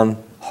comes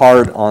down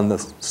hard on the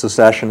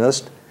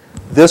secessionist.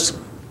 This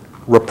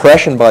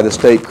repression by the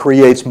state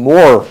creates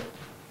more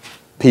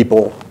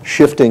people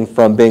shifting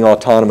from being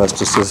autonomous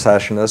to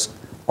secessionist.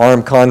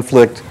 Armed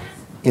conflict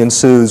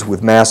ensues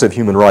with massive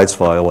human rights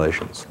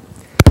violations.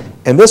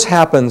 And this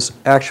happens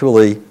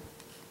actually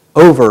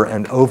over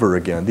and over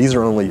again. These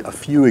are only a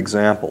few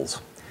examples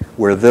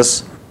where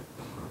this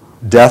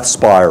death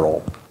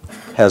spiral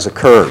has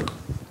occurred.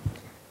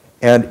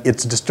 And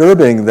it's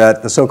disturbing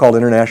that the so-called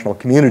international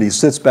community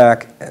sits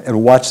back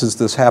and watches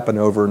this happen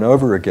over and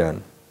over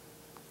again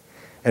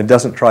and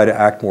doesn't try to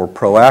act more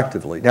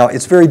proactively. Now,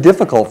 it's very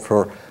difficult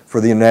for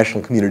the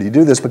international community to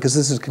do this because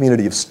this is a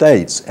community of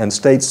states, and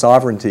state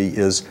sovereignty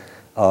is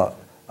a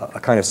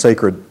kind of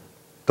sacred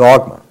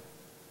dogma.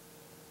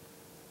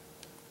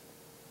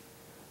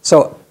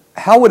 So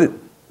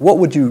what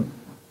would you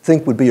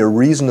think would be a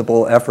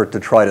reasonable effort to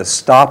try to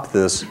stop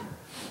this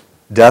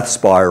death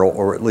spiral,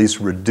 or at least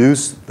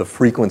reduce the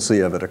frequency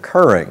of it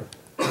occurring?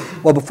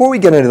 Well, before we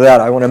get into that,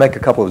 I want to make a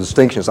couple of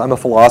distinctions. I'm a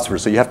philosopher,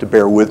 so you have to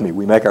bear with me.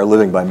 We make our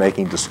living by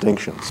making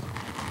distinctions.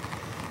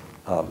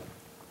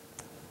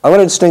 I want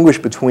to distinguish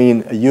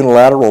between a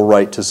unilateral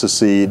right to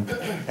secede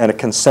and a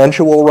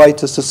consensual right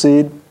to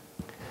secede.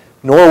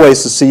 Norway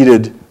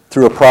seceded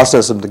through a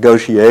process of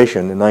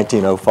negotiation in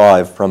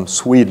 1905 from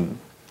Sweden.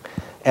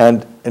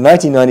 And in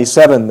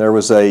 1997, there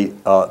was a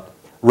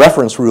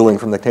reference ruling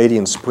from the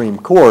Canadian Supreme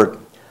Court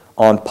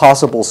on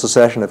possible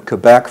secession of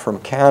Quebec from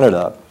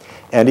Canada,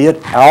 and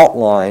it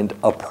outlined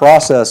a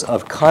process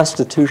of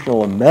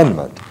constitutional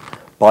amendment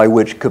by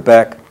which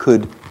Quebec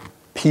could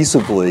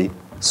peaceably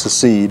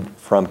secede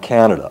from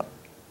Canada.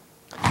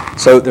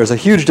 So there's a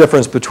huge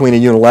difference between a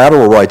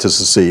unilateral right to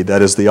secede,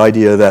 that is the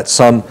idea that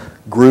some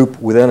group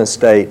within a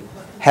state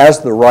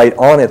has the right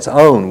on its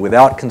own,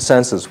 without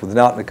consensus,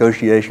 without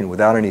negotiation,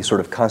 without any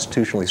sort of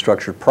constitutionally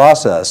structured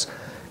process,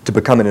 to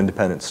become an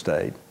independent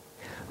state,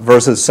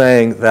 versus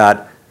saying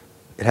that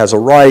it has a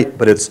right,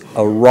 but it's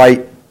a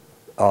right,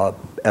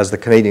 as the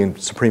Canadian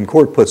Supreme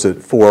Court puts it,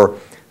 for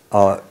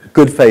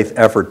good faith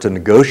effort to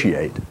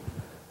negotiate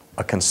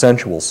a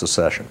consensual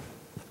secession.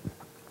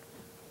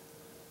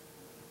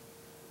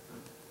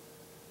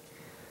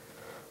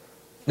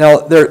 Now,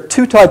 there are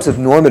two types of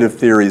normative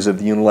theories of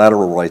the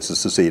unilateral rights to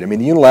secede. I mean,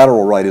 the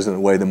unilateral right is in a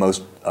way the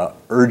most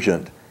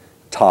urgent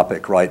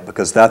topic, right?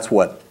 Because that's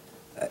what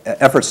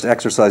efforts to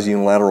exercise the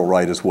unilateral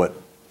right is what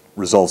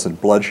results in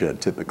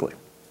bloodshed, typically.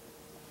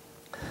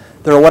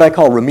 There are what I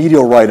call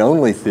remedial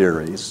right-only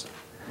theories.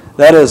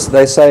 That is,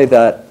 they say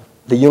that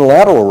the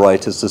unilateral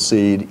right to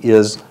secede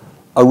is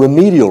a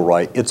remedial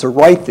right. It's a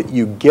right that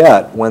you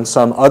get when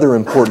some other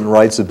important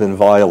rights have been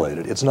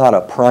violated. It's not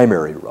a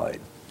primary right.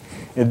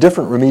 And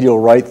different remedial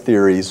right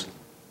theories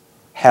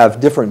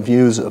have different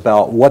views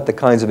about what the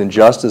kinds of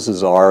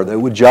injustices are that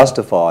would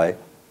justify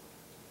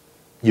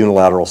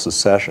unilateral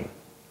secession.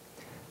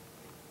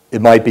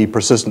 It might be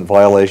persistent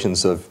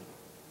violations of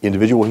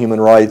individual human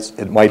rights.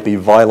 It might be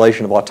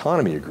violation of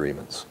autonomy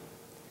agreements.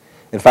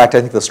 In fact, I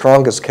think the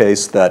strongest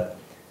case that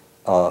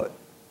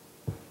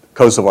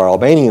Kosovo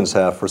Albanians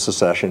have for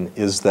secession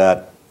is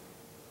that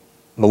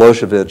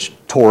Milosevic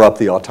tore up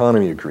the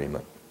autonomy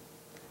agreement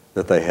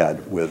that they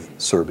had with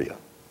Serbia.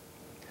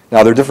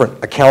 Now, there are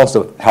different accounts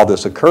of how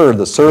this occurred.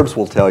 The Serbs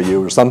will tell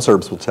you, or some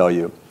Serbs will tell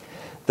you,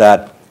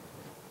 that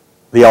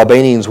the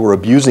Albanians were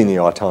abusing the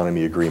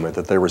autonomy agreement,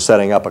 that they were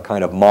setting up a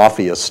kind of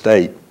mafia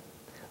state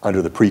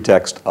under the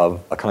pretext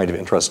of a kind of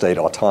intrastate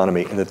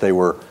autonomy, and that they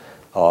were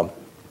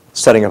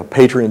setting up a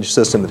patronage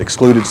system that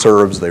excluded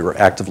Serbs. They were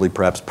actively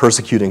perhaps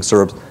persecuting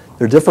Serbs.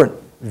 There are different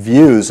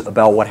views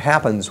about what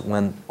happens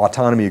when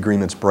autonomy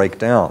agreements break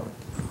down.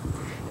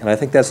 And I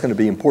think that's going to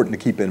be important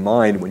to keep in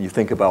mind when you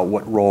think about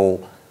what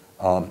role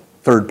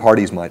third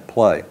parties might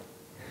play.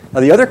 Now,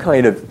 the other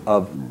kind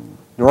of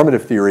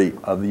normative theory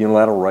of the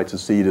unilateral right to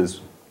secede is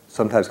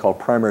sometimes called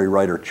primary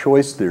right or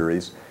choice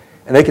theories.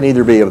 And they can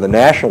either be of the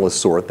nationalist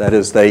sort, that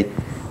is, they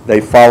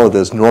follow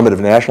this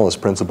normative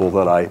nationalist principle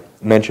that I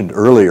mentioned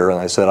earlier, and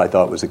I said I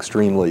thought was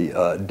extremely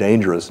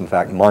dangerous, in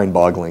fact,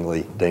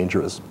 mind-bogglingly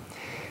dangerous.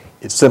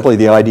 It's simply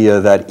the idea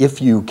that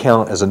if you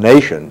count as a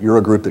nation, you're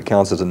a group that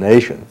counts as a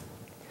nation,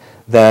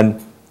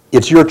 then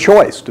it's your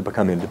choice to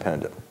become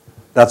independent.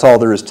 That's all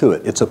there is to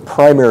it. It's a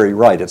primary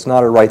right. It's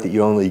not a right that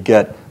you only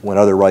get when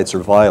other rights are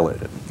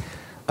violated.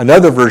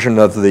 Another version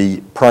of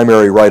the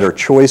primary right or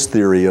choice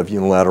theory of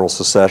unilateral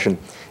secession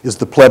is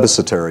the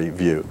plebiscitary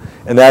view,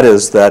 and that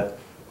is that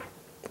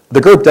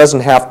the group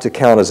doesn't have to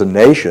count as a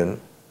nation.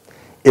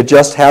 It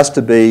just has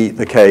to be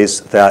the case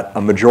that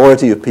a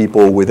majority of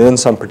people within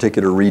some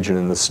particular region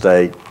in the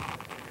state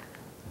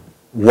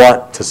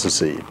want to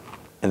secede,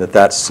 and that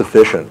that's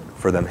sufficient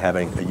for them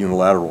having a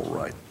unilateral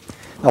right.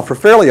 Now, for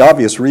fairly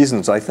obvious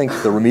reasons, I think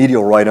the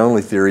remedial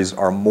right-only theories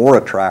are more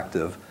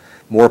attractive,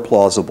 more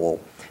plausible,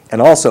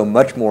 and also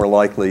much more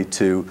likely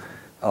to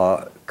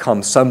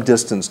come some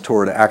distance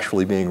toward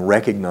actually being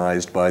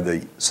recognized by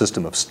the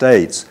system of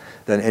states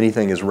than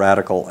anything as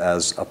radical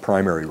as a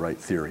primary right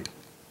theory.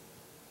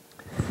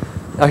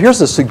 Now,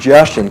 here's a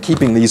suggestion,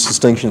 keeping these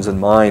distinctions in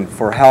mind,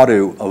 for how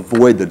to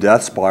avoid the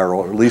death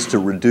spiral, or at least to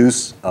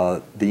reduce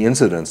the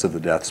incidence of the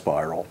death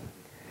spiral.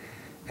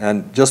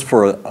 And just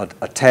for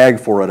a tag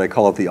for it, I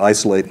call it the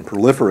isolate and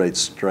proliferate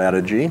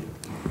strategy.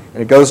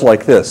 And it goes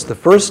like this. The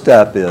first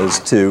step is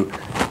to,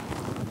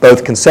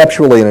 both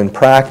conceptually and in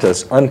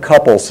practice,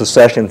 uncouple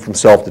secession from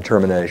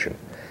self-determination.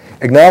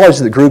 Acknowledge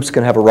that groups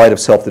can have a right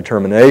of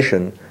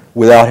self-determination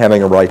without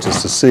having a right to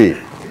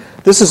secede.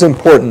 This is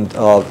important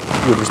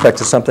with respect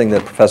to something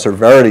that Professor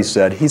Varady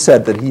said. He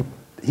said that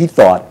he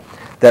thought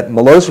that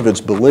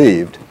Milosevic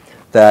believed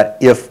that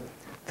if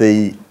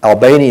the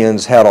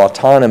Albanians had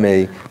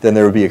autonomy, then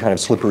there would be a kind of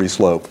slippery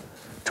slope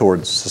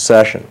towards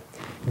secession.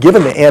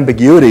 Given the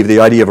ambiguity of the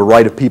idea of a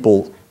right of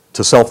people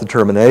to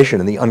self-determination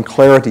and the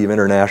unclarity of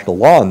international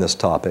law on this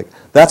topic,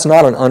 that's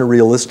not an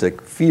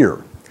unrealistic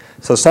fear.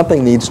 So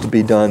something needs to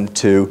be done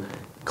to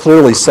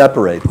clearly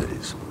separate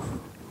these.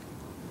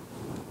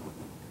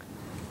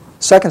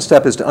 Second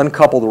step is to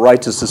uncouple the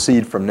right to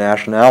secede from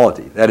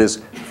nationality. That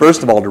is,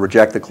 first of all, to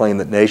reject the claim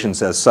that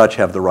nations as such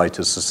have the right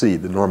to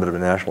secede, the normative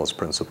nationalist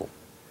principle.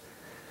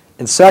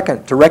 And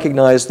second, to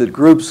recognize that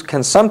groups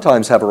can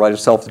sometimes have a right of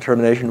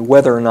self-determination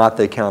whether or not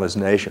they count as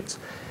nations.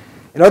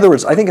 In other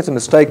words, I think it's a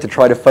mistake to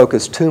try to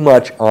focus too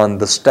much on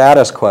the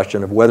status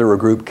question of whether a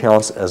group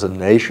counts as a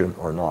nation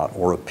or not,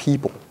 or a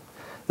people.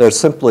 There's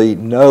simply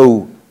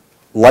no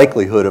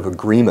likelihood of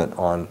agreement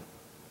on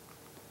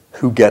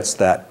who gets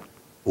that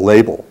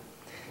label.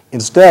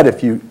 Instead,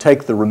 if you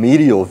take the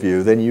remedial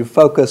view, then you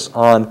focus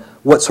on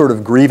what sort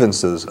of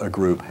grievances a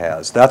group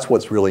has. That's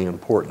what's really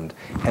important,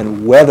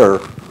 and whether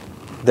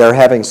they're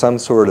having some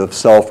sort of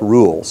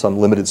self-rule, some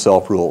limited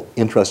self-rule,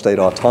 intrastate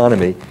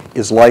autonomy,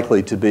 is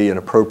likely to be an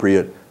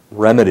appropriate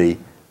remedy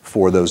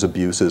for those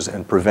abuses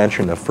and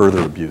prevention of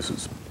further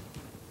abuses.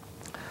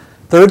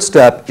 Third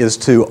step is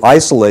to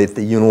isolate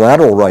the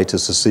unilateral right to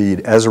secede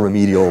as a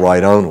remedial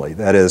right only.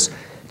 That is,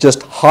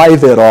 just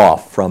hive it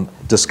off from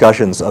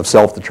discussions of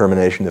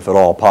self-determination if at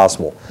all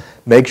possible.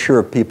 Make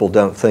sure people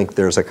don't think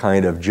there's a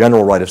kind of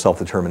general right of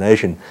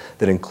self-determination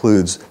that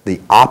includes the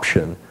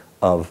option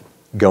of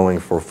going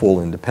for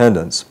full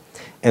independence.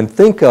 And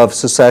think of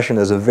secession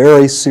as a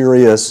very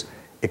serious,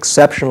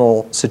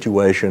 exceptional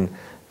situation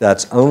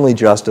that's only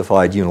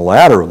justified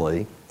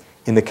unilaterally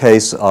in the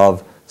case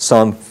of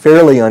some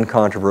fairly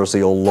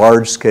uncontroversial,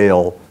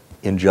 large-scale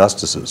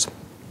injustices.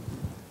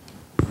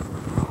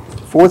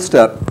 Fourth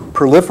step,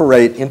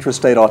 proliferate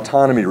intrastate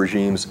autonomy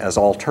regimes as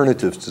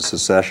alternatives to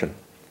secession.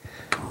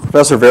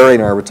 Professor Varady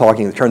and I were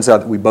talking. It turns out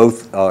that we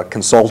both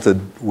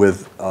consulted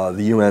with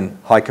the UN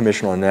High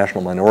Commission on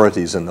National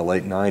Minorities in the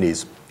late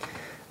 90s,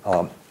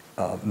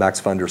 Max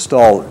van der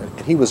Staal.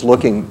 He was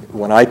looking,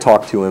 when I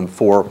talked to him,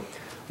 for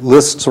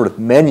lists, sort of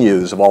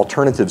menus of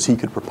alternatives he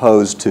could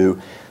propose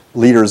to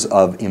leaders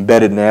of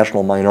embedded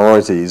national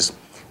minorities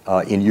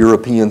in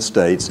European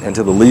states and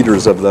to the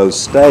leaders of those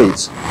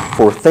states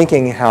for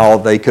thinking how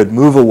they could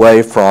move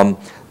away from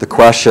the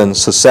question,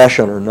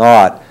 secession or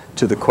not,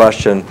 to the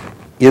question,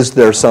 is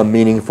there some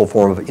meaningful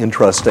form of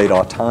intrastate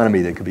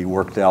autonomy that could be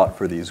worked out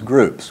for these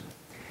groups?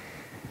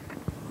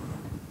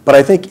 But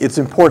I think it's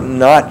important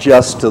not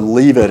just to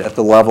leave it at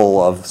the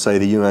level of, say,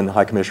 the UN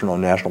High Commissioner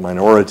on National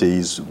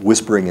Minorities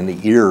whispering in the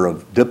ear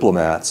of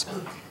diplomats.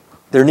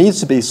 There needs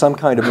to be some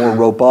kind of more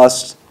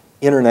robust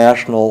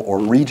international or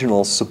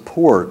regional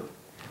support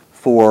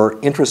for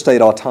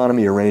intrastate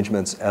autonomy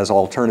arrangements as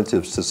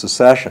alternatives to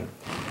secession.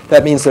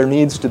 That means there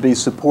needs to be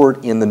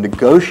support in the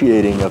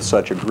negotiating of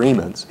such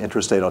agreements,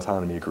 intrastate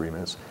autonomy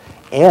agreements,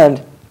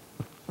 and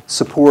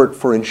support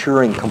for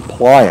ensuring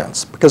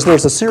compliance, because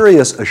there's a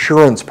serious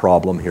assurance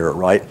problem here,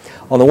 right?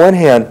 On the one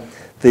hand,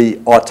 the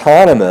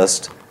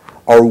autonomists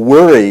are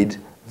worried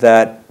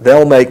that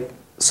they'll make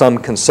some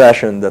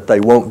concession that they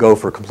won't go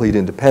for complete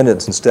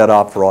independence, instead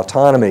opt for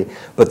autonomy,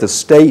 but the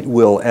state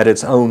will, at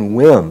its own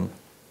whim,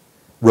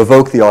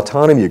 revoke the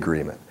autonomy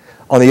agreement.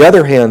 On the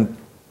other hand,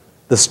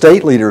 the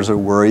state leaders are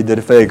worried that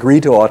if they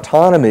agree to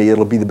autonomy,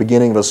 it'll be the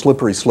beginning of a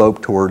slippery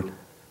slope toward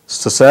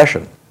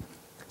secession.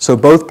 So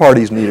both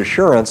parties need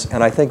assurance,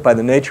 and I think by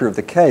the nature of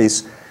the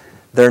case,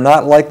 they're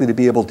not likely to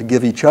be able to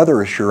give each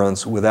other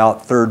assurance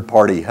without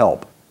third-party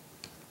help.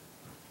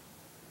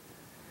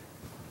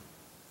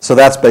 So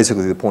that's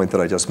basically the point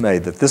that I just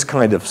made, that this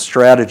kind of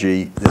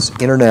strategy, this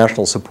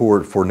international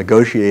support for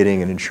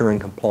negotiating and ensuring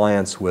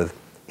compliance with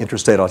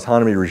intrastate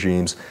autonomy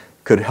regimes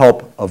could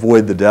help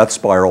avoid the death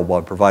spiral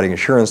by providing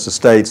assurance to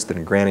states that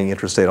in granting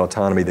intrastate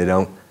autonomy, they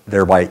don't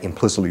thereby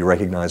implicitly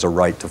recognize a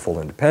right to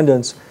full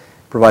independence,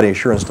 providing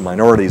assurance to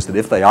minorities that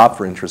if they opt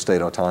for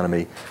intrastate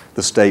autonomy,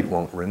 the state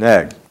won't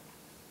renege.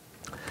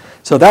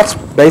 So that's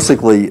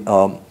basically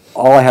all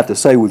I have to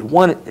say, with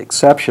one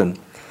exception.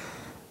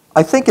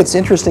 I think it's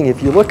interesting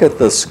if you look at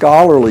the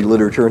scholarly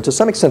literature and to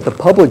some extent the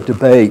public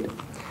debate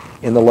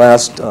in the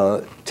last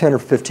 10 or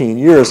 15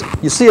 years,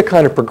 you see a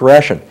kind of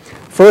progression.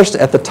 First,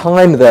 at the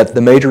time that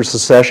the major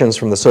secessions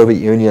from the Soviet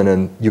Union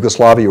and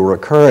Yugoslavia were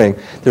occurring,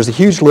 there's a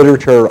huge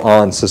literature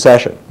on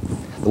secession,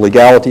 the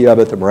legality of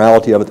it, the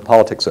morality of it, the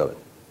politics of it.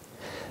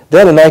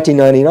 Then in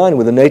 1999,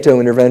 with the NATO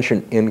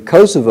intervention in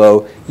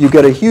Kosovo, you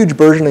get a huge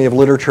burgeoning of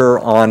literature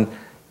on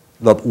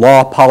the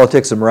law,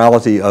 politics, and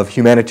morality of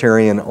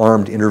humanitarian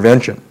armed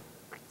intervention.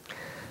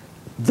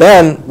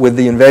 Then, with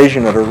the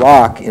invasion of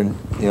Iraq in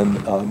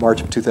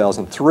March of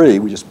 2003,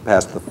 we just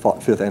passed the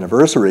 5th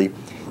anniversary,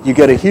 you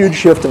get a huge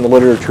shift in the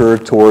literature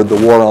toward the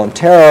war on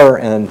terror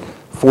and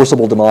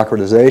forcible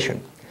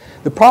democratization.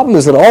 The problem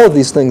is that all of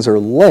these things are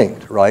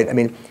linked, right? I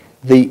mean,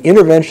 the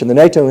intervention, the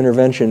NATO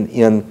intervention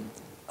in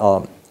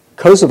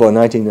Kosovo in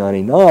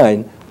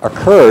 1999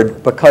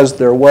 occurred because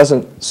there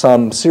wasn't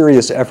some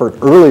serious effort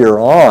earlier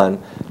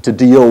on to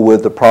deal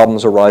with the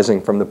problems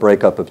arising from the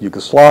breakup of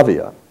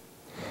Yugoslavia.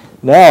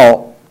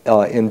 Now,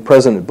 in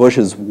President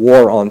Bush's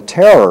war on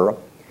terror,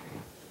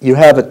 you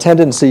have a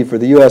tendency for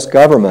the US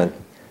government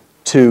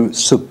to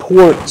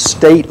support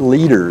state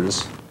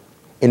leaders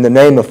in the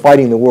name of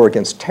fighting the war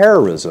against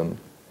terrorism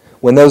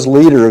when those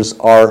leaders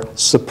are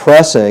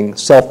suppressing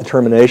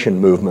self-determination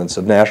movements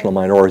of national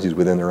minorities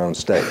within their own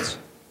states.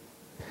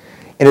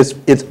 And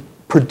it's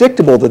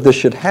predictable that this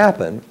should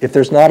happen if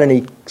there's not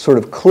any sort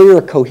of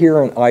clear,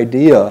 coherent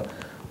idea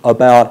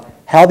about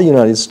how the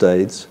United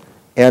States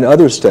and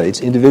other states,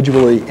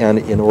 individually and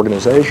in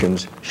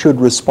organizations, should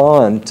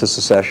respond to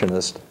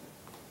secessionist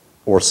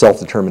or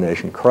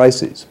self-determination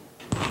crises.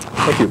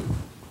 Thank you.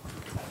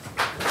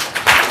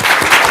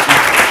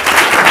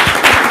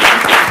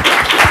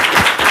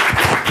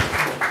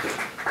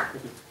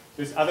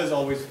 There's others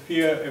always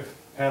fear if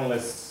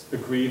panelists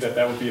agree that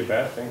that would be a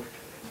bad thing.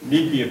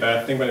 Need be a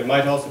bad thing, but it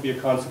might also be a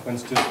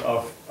consequence just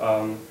of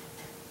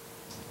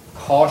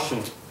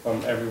caution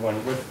from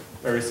everyone with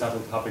very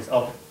subtle topics.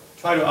 I'll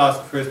try to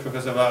ask first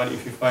Professor Varady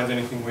if he finds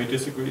anything where he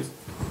disagrees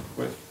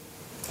with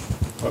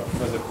what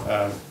Professor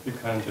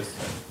Buchanan just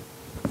said.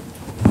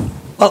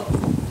 Well,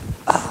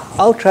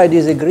 outright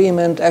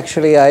disagreement,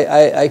 actually,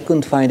 I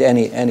couldn't find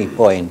any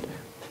point.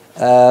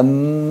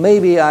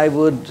 Maybe I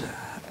would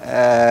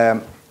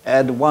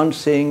add one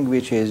thing,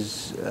 which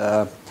is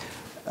the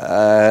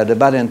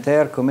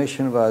Badinter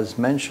Commission was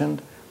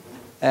mentioned,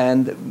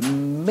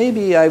 and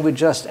maybe I would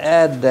just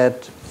add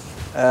that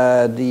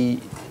the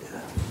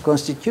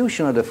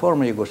constitution of the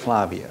former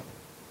Yugoslavia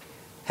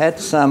had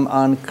some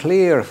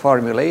unclear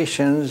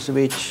formulations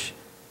which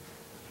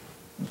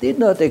did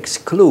not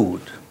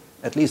exclude,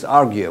 at least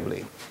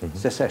arguably,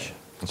 secession.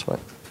 That's right.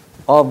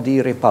 Of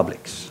the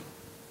republics,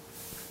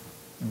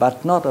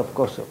 but not of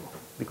Kosovo,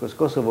 because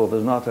Kosovo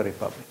was not a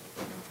republic.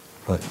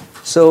 Right.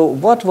 So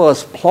what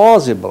was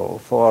plausible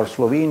for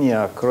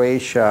Slovenia,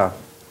 Croatia,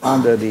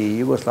 under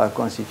the Yugoslav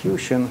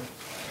constitution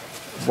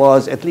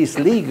was at least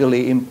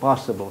legally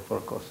impossible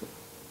for Kosovo.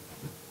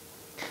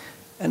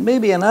 And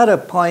maybe another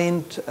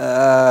point,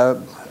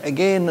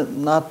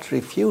 again, not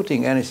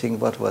refuting anything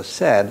what was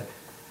said,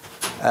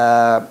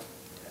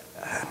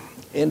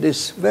 in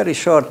this very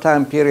short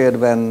time period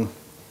when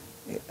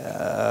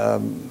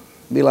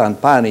Milan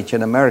Panic,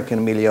 an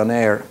American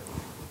millionaire,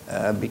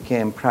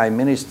 became prime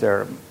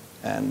minister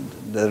and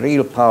the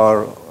real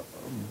power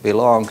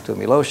belonged to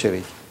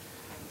Milosevic,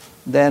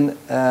 then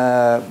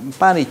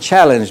Panic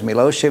challenged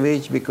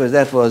Milosevic because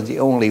that was the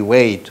only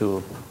way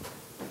to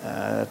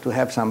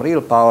have some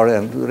real power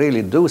and to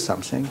really do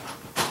something.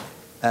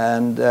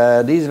 And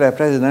these were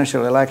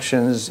presidential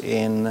elections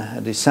in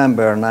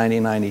December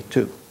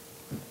 1992.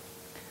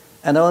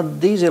 And on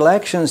these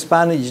elections,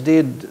 Panic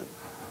did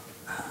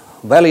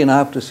well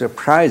enough to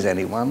surprise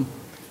anyone,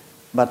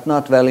 but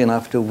not well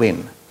enough to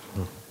win.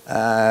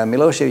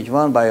 Milosevic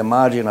won by a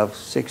margin of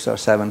 6 or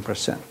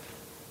 7%.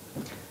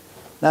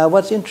 Now,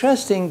 what's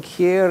interesting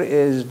here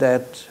is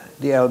that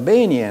the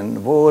Albanian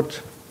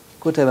vote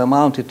could have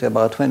amounted to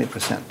about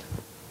 20%.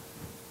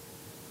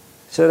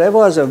 So there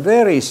was a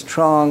very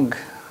strong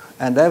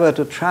endeavor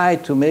to try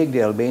to make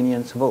the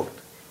Albanians vote.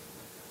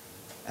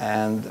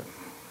 And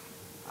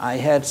I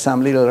had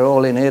some little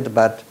role in it,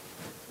 but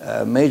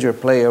a major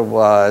player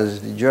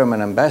was the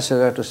German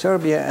ambassador to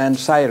Serbia and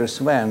Cyrus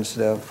Vance,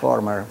 the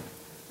former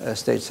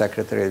State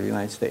Secretary of the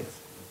United States.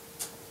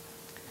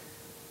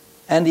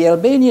 And the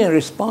Albanian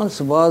response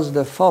was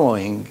the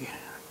following,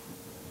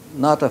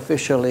 not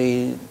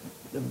officially,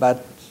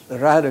 but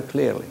rather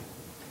clearly,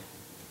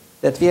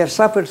 that we have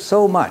suffered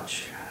so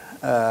much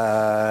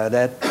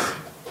that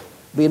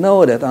we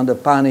know that under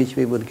Panic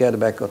we would get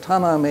back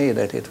autonomy,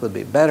 that it would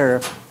be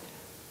better,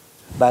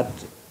 but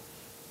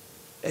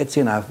it's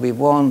enough. We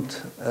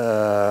want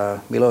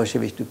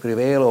Milosevic to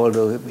prevail,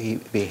 although we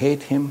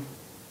hate him,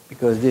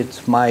 because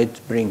it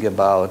might bring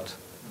about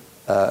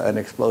an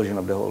explosion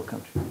of the whole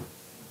country.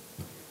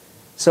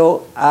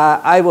 So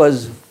I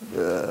was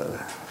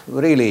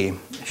really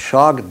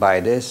shocked by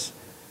this.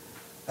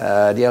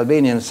 The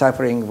Albanian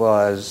suffering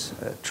was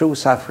true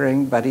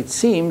suffering, but it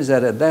seems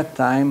that at that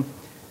time,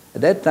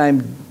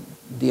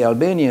 the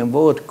Albanian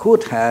vote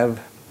could have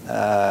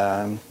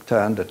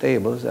turned the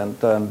tables and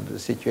turned the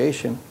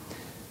situation,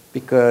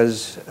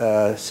 because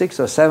 6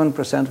 or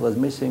 7% was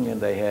missing and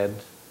they had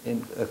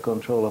a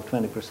control of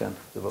 20% of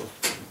the vote.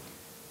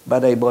 But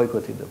they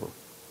boycotted the vote.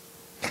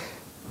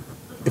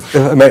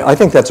 I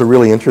think that's a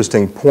really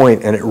interesting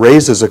point, and it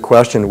raises a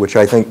question which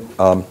I think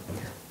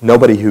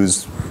nobody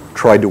who's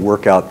tried to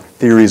work out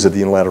theories of the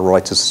unilateral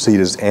right to secede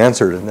has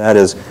answered, and that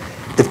is,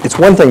 it's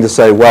one thing to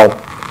say, well,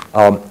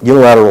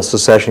 unilateral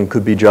secession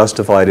could be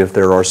justified if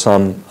there are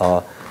some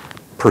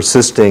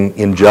persisting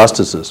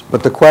injustices.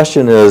 But the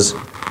question is,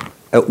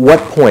 at what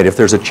point, if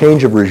there's a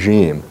change of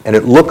regime, and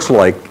it looks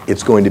like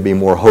it's going to be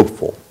more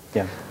hopeful,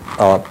 Yeah.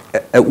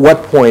 At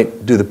what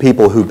point do the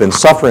people who've been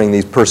suffering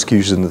these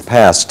persecutions in the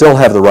past still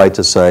have the right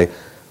to say,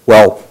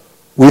 well,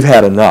 we've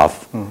had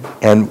enough,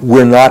 and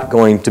we're not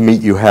going to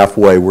meet you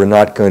halfway, we're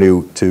not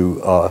going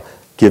to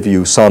give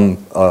you some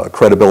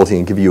credibility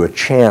and give you a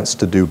chance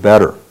to do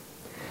better?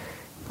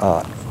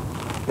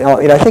 Now,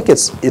 I think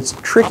it's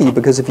tricky,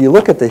 because if you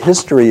look at the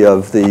history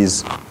of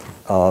these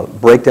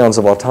breakdowns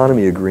of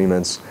autonomy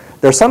agreements,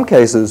 there are some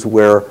cases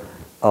where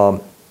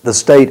the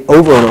state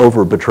over and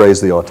over betrays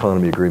the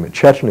autonomy agreement.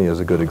 Chechnya is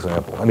a good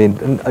example. I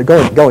mean,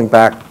 going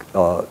back,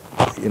 for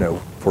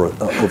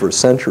over a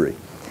century.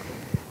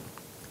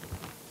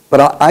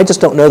 But I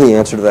just don't know the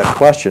answer to that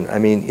question. I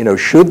mean,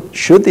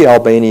 should the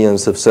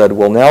Albanians have said,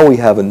 well, now we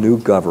have a new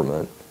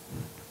government,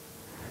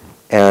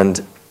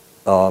 and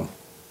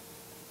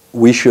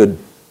we should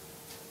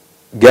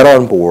get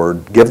on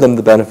board, give them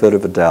the benefit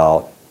of a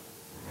doubt,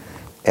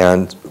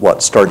 and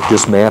start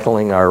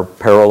dismantling our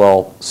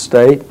parallel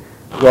state?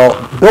 Well,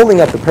 building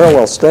up the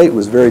parallel state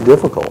was very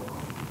difficult.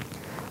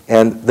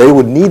 And they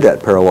would need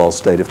that parallel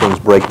state if things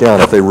break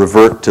down, if they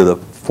revert to the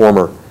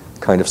former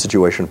kind of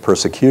situation of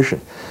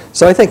persecution.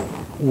 So I think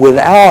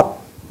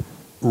without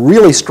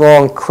really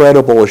strong,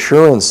 credible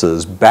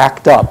assurances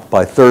backed up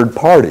by third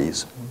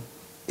parties,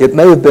 it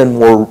may have been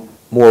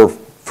more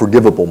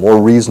forgivable,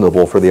 more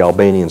reasonable for the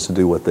Albanians to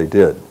do what they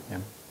did. Yeah.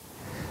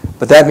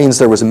 But that means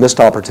there was a missed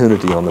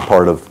opportunity on the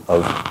part of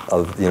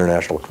the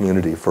international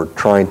community for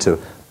trying to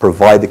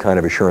provide the kind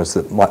of assurance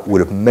that would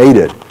have made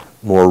it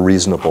more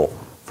reasonable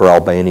for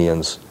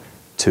Albanians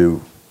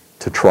to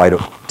try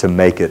to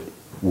make it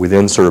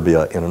within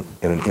Serbia in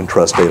an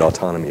intrastate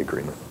autonomy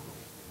agreement.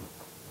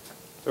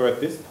 So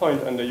at this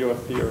point, under your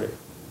theory,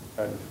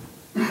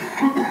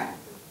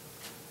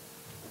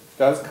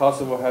 does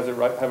Kosovo have a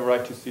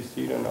right to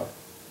secede or not?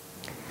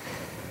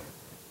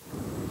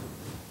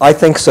 I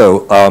think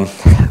so,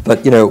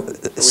 but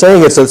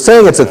saying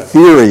it's a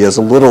theory is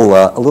a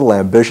little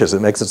ambitious.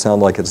 It makes it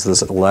sound like it's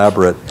this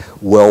elaborate,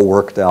 well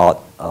worked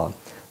out,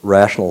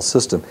 rational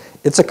system.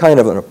 It's a kind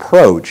of an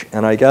approach,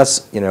 and I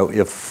guess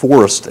if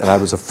forced, and I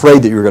was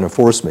afraid that you were going to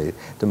force me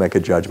to make a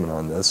judgment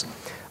on this,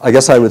 I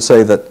guess I would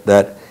say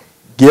that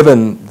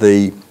given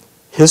the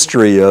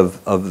history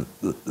of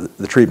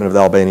the treatment of the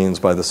Albanians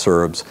by the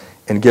Serbs,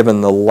 and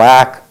given the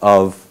lack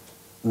of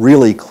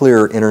really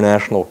clear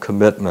international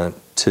commitment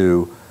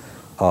to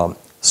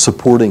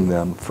supporting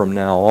them from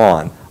now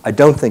on, I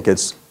don't think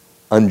it's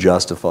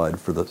unjustified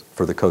for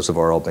the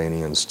Kosovar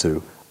Albanians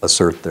to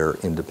assert their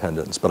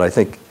independence. But I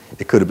think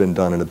it could have been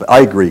done in a.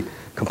 I agree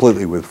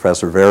completely with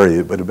Professor Varady.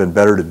 It would have been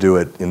better to do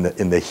it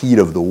in the heat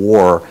of the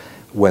war,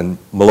 when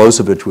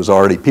Milosevic was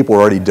already, people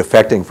were already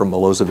defecting from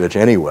Milosevic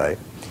anyway,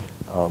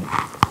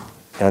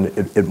 and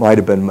it might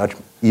have been much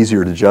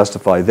easier to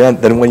justify then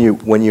than when you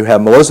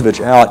have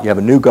Milosevic out, you have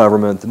a new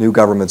government. The new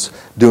government's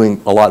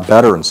doing a lot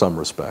better in some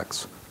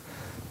respects.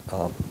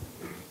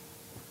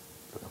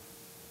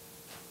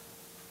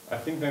 I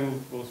think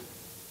then we'll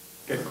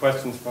get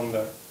questions from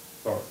the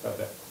floor.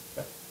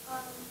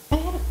 I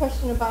had a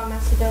question about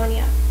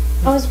Macedonia.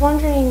 I was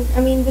wondering,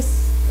 I mean,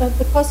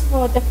 the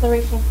Kosovo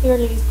Declaration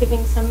clearly is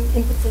giving some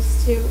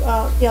impetus to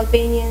the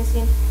Albanians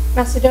in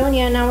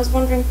Macedonia, and I was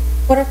wondering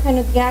what are kind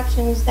of the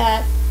actions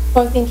that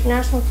both the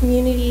international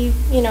community,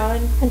 you know,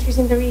 and countries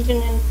in the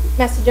region and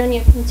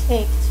Macedonia can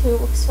take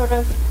to sort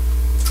of,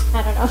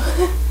 I don't know,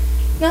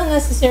 not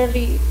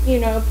necessarily, you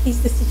know,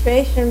 appease the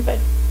situation, but,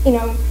 you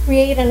know,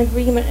 create an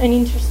agreement, an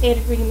interstate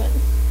agreement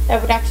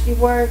that would actually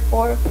work,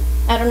 or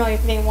I don't know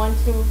if they want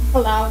to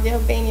allow the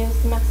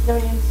Albanians, the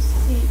Macedonians to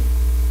secede,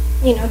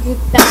 you know, do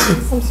that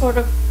in some sort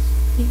of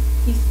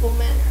peaceful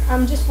manner.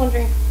 I'm just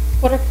wondering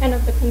what are kind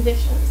of the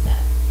conditions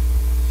that,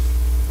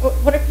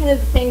 what are kind of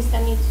the things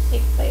that need to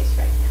take place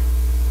right now?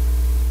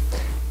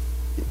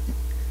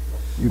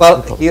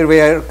 Well, here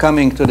we are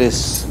coming to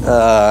this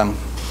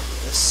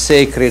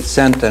sacred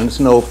sentence,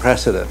 no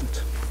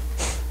precedent.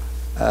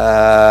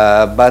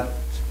 But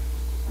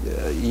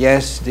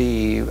yes,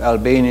 the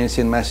Albanians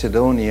in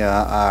Macedonia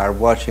are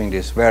watching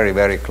this very,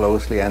 very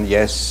closely, and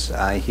yes,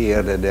 I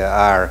hear that there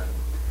are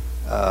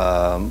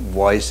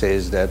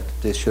voices that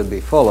this should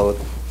be followed,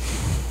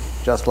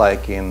 just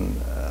like in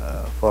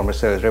former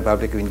Soviet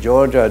Republic in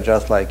Georgia,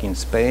 just like in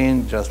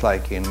Spain, just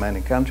like in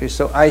many countries.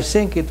 So I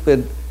think it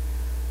would,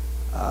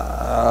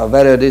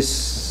 whether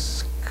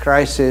this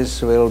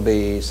crisis will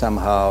be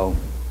somehow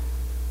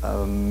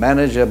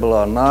manageable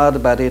or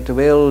not, but it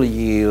will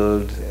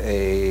yield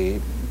a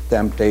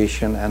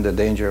temptation and a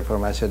danger for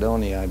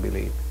Macedonia, I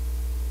believe.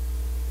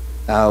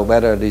 Now,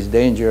 whether this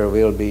danger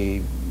will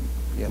be,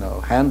 you know,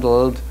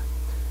 handled,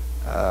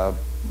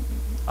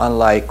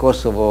 unlike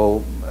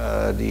Kosovo,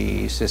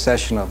 the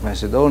secession of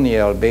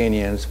Macedonia,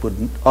 Albanians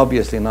would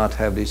obviously not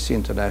have this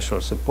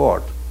international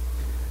support,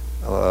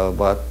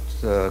 but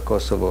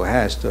Kosovo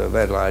has to a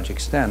very large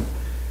extent.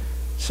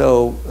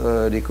 So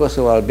the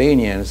Kosovo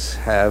Albanians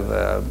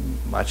have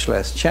much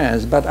less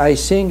chance, but I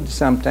think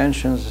some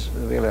tensions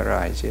will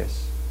arise,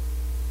 yes.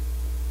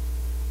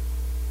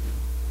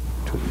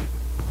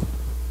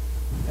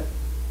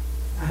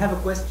 I have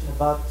a question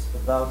about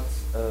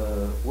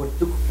what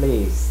took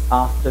place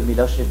after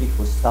Milosevic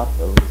was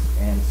toppled,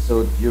 and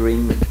so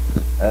during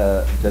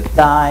the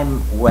time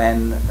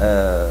when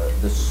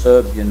the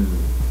Serbian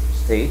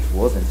state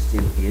was and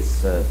still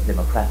is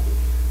democratic.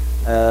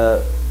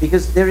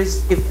 Because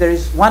if there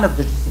is one of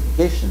the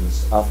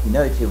justifications of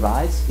minority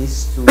rights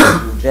is to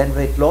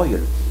generate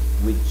loyalty,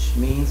 which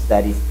means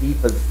that if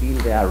people feel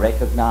they are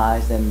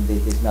recognized and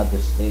it is not the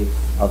state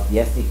of the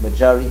ethnic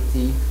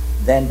majority,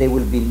 then they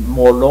will be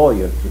more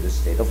loyal to the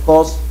state. Of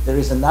course, there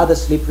is another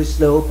slippery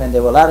slope, and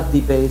there were a lot of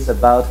debates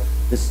about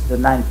this, the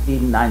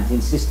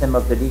 1919 system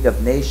of the League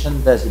of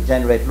Nations. Does it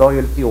generate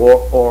loyalty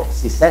or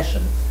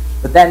secession?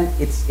 But then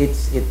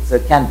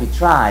it can be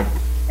tried.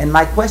 And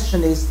my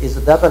question is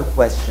a double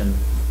question.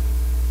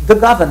 The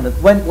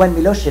government, when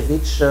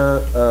Milosevic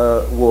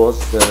was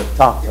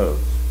toppled,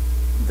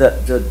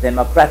 the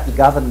democratic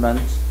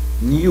government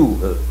knew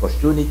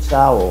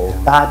Koštunica or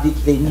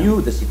Tadic, they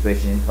knew the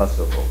situation in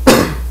Kosovo.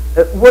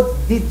 What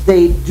did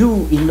they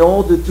do in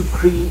order to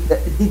create,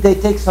 did they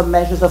take some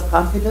measures of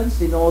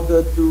confidence in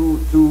order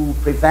to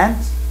prevent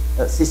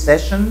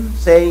secession,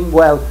 saying,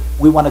 well,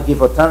 we want to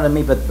give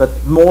autonomy, but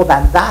more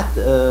than that,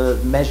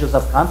 measures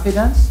of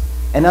confidence?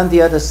 And on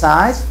the other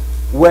side,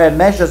 were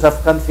measures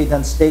of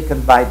confidence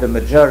taken by the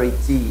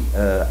majority,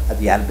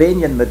 the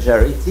Albanian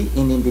majority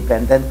in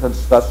independent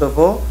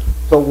Kosovo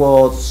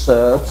towards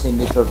Serbs in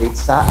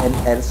Mitrovica and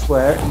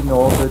elsewhere in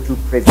order to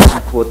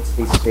prevent what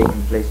is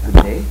taking place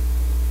today?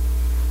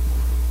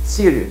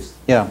 Serious.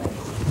 Yeah.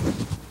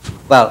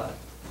 Well,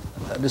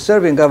 the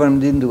Serbian government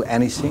didn't do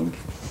anything,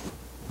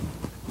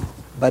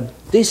 but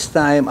this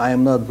time I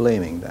am not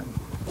blaming them.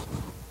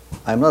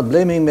 I'm not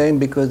blaming them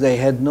because they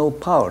had no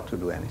power to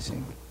do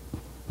anything.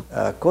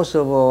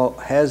 Kosovo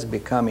has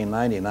become in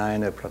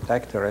 '99 a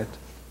protectorate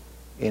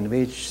in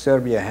which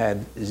Serbia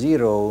had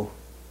zero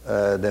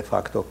de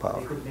facto power.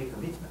 They could make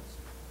commitments.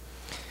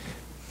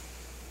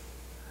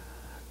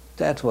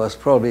 That was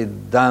probably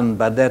done,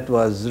 but that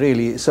was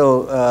really,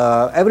 so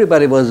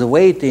everybody was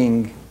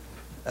waiting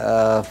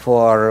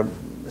for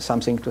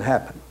something to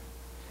happen.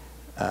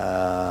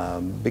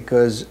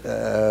 Because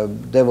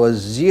there was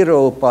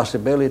zero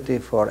possibility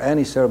for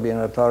any Serbian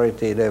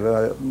authority. There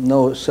were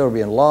no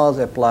Serbian laws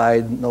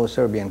applied, no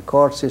Serbian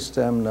court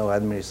system, no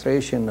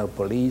administration, no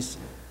police.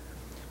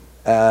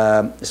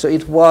 So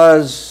it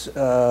was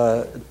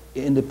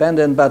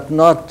independent, but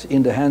not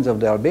in the hands of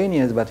the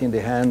Albanians, but in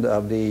the hand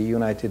of the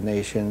United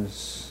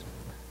Nations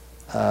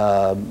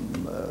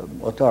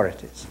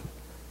authorities.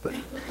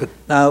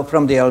 Now,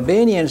 from the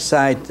Albanian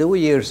side, 2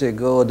 years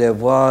ago, there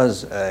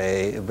was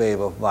a wave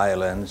of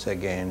violence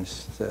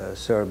against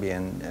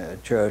Serbian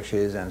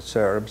churches and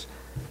Serbs,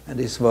 and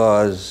this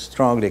was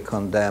strongly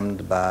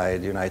condemned by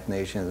the United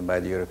Nations and by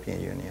the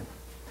European Union.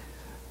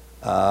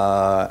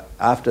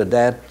 After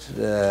that,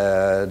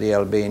 the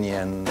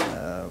Albanian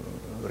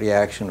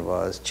reaction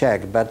was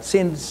checked. But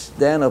since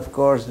then, of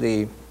course,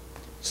 the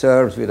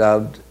Serbs,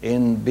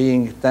 in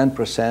being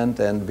 10%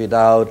 and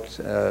without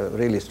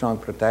really strong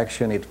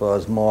protection, it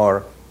was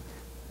more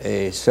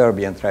a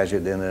Serbian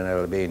tragedy than an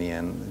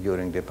Albanian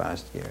during the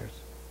past years.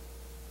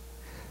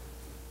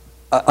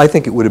 I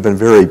think it would have been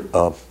very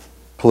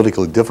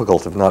politically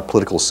difficult, if not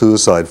political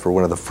suicide, for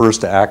one of the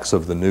first acts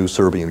of the new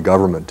Serbian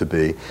government to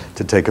be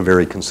to take a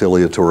very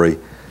conciliatory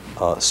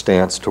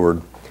stance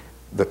toward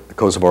the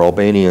Kosovo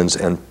Albanians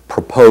and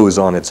propose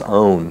on its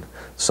own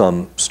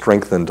some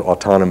strengthened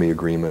autonomy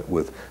agreement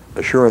with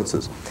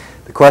assurances.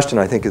 The question,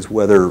 I think, is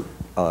whether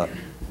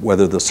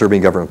the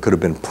Serbian government could have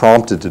been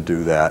prompted to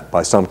do that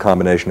by some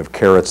combination of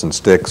carrots and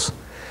sticks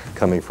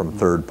coming from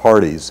third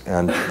parties.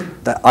 And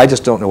I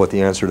just don't know what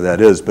the answer to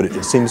that is, but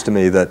it seems to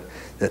me that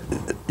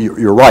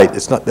you're right.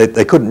 It's not,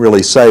 they couldn't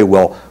really say,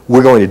 well,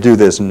 we're going to do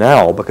this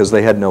now, because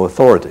they had no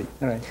authority.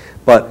 Right.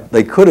 But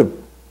they could have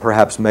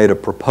perhaps made a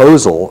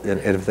proposal, and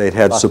if they'd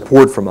had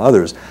support from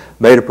others,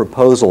 made a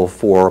proposal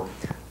for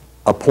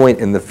a point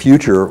in the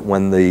future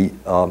when the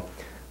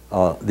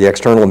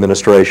external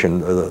administration,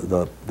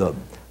 the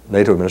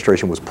NATO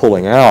administration was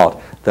pulling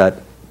out,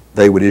 that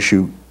they would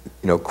issue,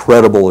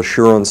 credible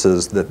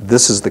assurances that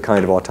this is the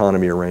kind of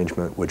autonomy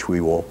arrangement which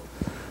we will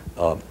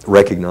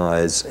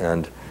recognize,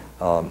 and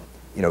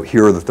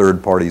here are the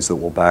third parties that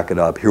will back it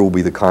up. Here will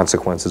be the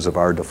consequences of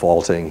our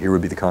defaulting. Here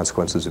would be the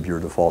consequences of your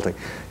defaulting.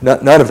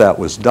 None of that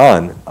was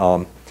done.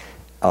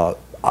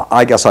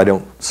 I guess I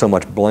don't so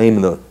much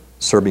blame the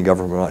Serbian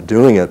government for not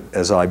doing it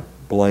as I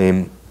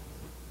blame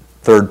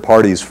third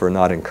parties for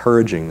not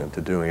encouraging them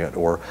to doing it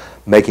or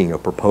making a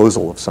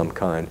proposal of some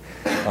kind.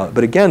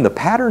 But again, the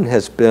pattern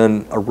has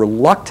been a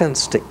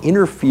reluctance to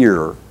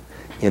interfere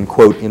in,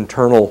 quote,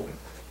 internal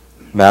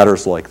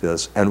matters like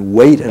this and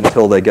wait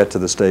until they get to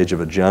the stage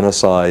of a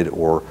genocide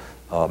or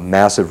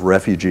massive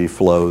refugee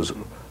flows,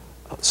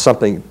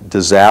 something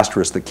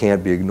disastrous that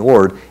can't be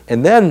ignored.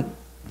 And then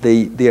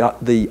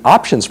the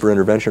options for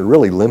intervention are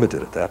really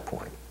limited at that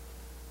point.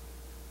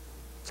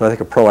 So I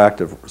think a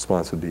proactive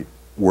response would be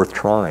worth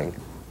trying.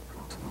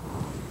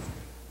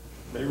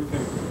 Maybe we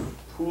can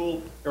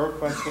pool your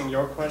question,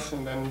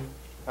 then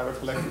have a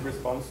collective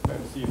response, then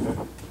see if it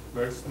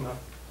works enough.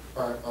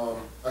 All right.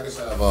 I just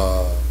have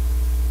a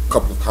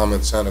couple of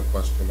comments and a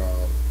question.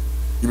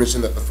 You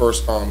mentioned that the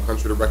first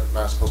country to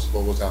recognize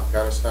Kosovo was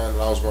Afghanistan,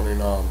 and I was wondering,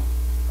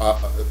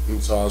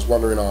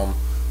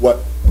 what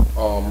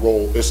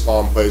role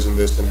Islam plays in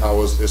this, and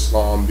how is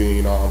Islam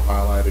being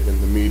highlighted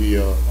in the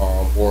media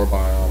or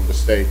by the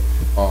state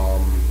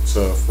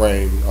to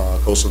frame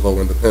Kosovo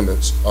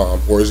independence,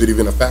 or is it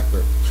even a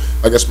factor?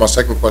 I guess my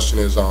second question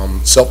is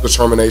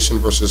self-determination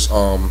versus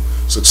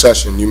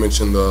secession. You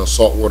mentioned the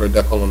saltwater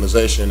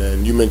decolonization,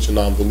 and you mentioned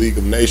the League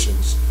of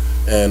Nations.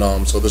 And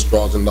so this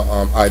draws in the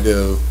idea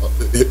of,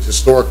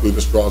 historically,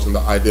 this draws in the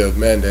idea of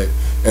mandate.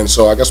 And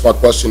so I guess my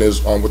question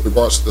is, with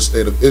regards to the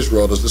state of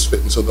Israel, does this fit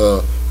into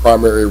the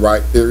primary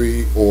right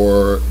theory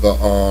or the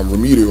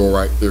remedial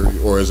right theory,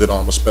 or is it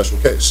a special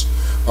case?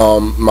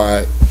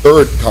 My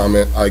third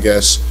comment, I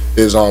guess,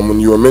 is when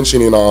you were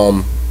mentioning,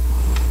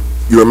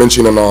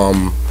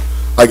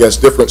 I guess,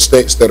 different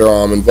states that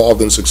are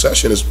involved in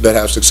secessionist, that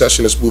have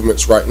secessionist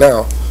movements right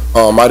now.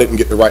 I didn't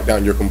get to write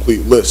down your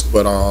complete list,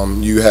 but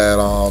you had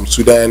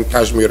Sudan,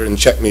 Kashmir, and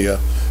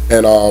Chechnya,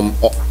 and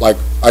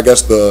I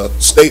guess the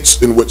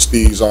states in which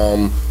these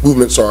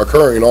movements are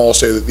occurring all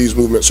say that these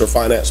movements are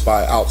financed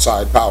by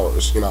outside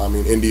powers.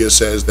 India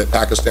says that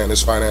Pakistan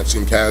is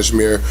financing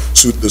Kashmir.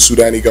 The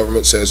Sudani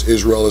government says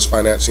Israel is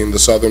financing the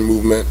southern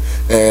movement,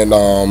 and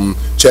a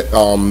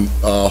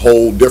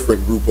whole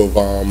different group of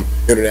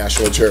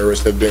international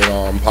terrorists have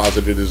been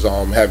posited as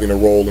having a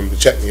role in the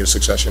Chechnya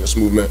secessionist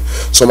movement.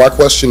 So my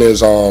question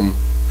is,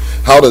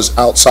 how does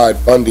outside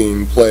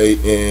funding play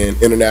in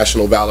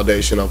international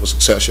validation of a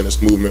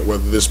secessionist movement,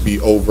 whether this be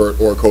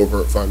overt or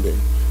covert funding?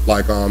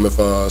 Like if,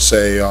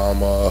 say,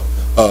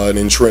 an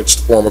entrenched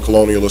former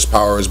colonialist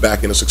power is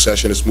backing a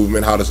secessionist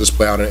movement, how does this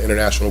play out in an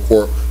international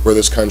court where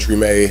this country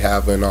may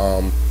have a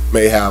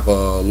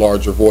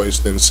larger voice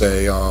than,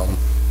 say,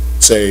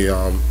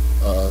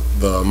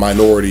 the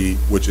minority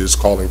which is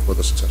calling for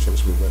the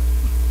secessionist movement?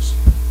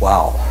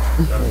 Wow.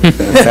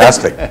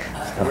 Fantastic.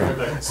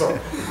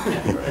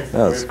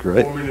 That's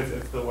great. 4 minutes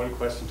and still one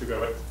question to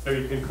go. So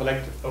you can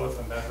collect your thoughts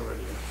on that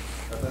already.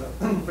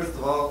 First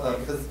of all,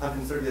 because I'm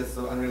in Serbia,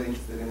 so I'm really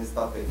interested in this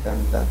topic.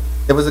 And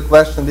there was a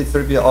question: did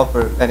Serbia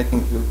offer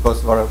anything to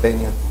Kosovo or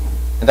Albania?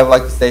 And I would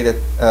like to say that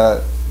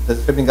the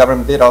Serbian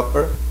government did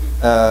offer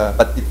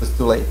but it was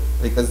too late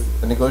because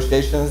the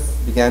negotiations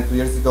began 2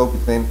 years ago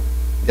between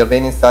the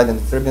Albanian side and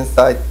the Serbian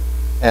side,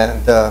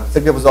 and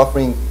Serbia was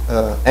offering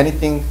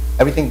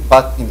everything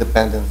but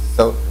independence.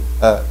 So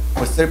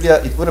for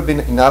Serbia, it would have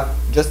been enough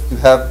just to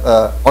have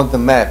on the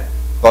map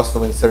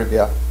Kosovo and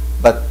Serbia,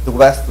 but the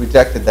West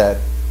rejected that.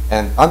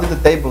 And under the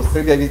table,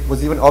 Serbia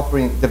was even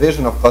offering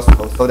division of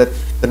Kosovo so that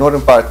the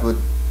northern part would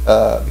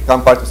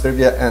become part of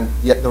Serbia and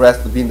the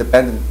rest would be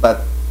independent.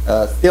 But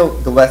still,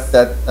 the West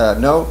said,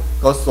 no,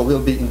 Kosovo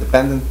will be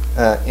independent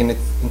in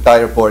its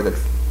entire borders.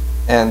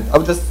 And I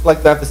would just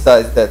like to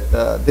emphasize that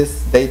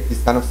this date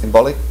is kind of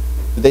symbolic.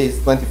 Today is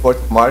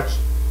 24th of March.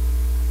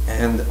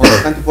 And on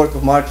the 24th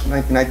of March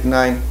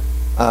 1999,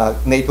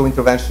 NATO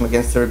intervention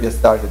against Serbia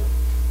started.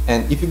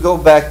 And if you go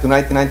back to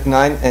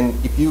 1999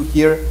 and if you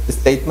hear the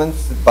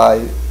statements by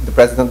the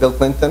President Bill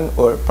Clinton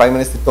or Prime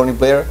Minister Tony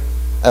Blair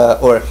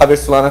or Javier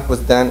Solana, who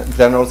was then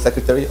General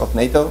Secretary of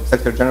NATO,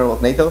 Secretary General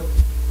of NATO,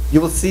 you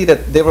will see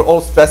that they were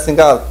all stressing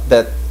out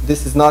that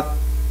this is not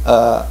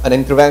an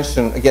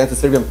intervention against the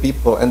Serbian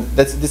people, and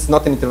that this is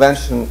not an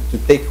intervention to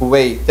take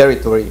away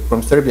territory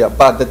from Serbia,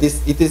 but that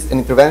it is an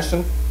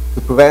intervention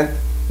to prevent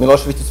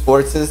Milosevic's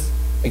forces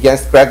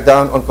against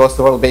crackdown on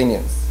Kosovo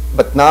Albanians.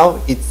 But now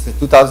it's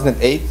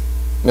 2008,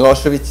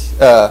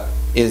 Milosevic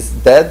is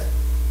dead,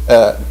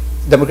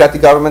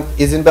 democratic government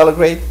is in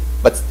Belgrade,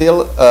 but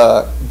still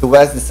the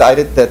West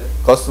decided that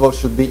Kosovo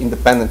should be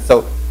independent.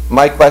 So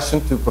my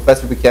question to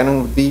Professor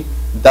Buchanan would be,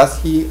 does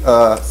he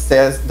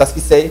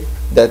say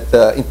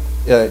that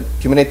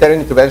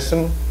humanitarian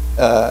intervention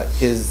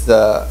is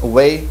a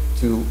way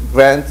to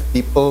grant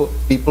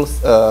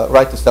people's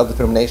right to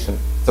self-determination?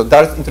 So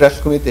does the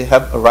international community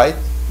have a right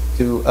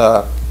to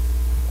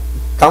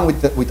come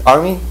with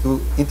army to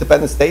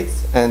independent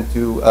states and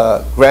to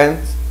grant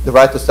the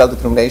right to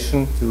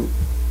self-determination to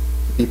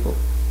people?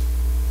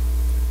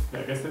 Yeah,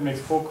 I guess that makes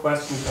 4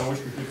 questions. I wish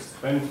we could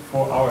spend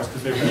 4 hours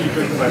because they're really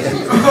good questions.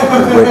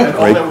 Great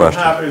all that question.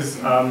 we have is,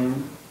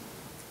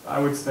 I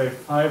would say,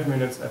 5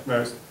 minutes at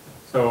most.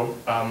 So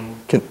I'll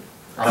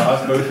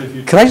ask both of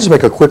you. Can I just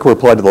make a quick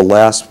reply to the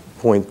last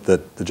point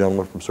that the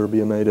gentleman from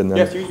Serbia made, and then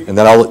Yes, and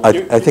then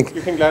I think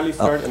you can gladly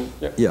start.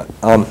 yeah.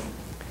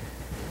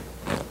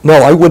 No,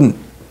 I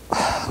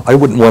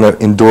wouldn't want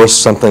to endorse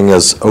something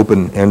as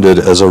open-ended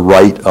as a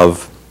right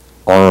of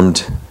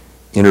armed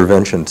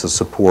intervention to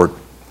support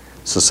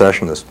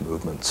secessionist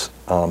movements.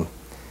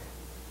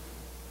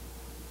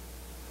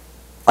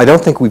 I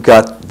don't think we've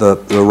got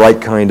the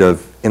right kind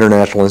of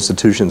international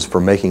institutions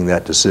for making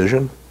that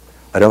decision.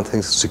 I don't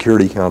think the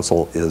Security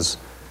Council is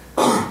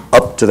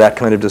up to that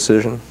kind of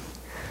decision.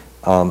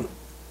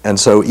 And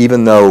so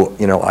even though,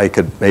 I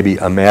could maybe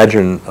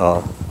imagine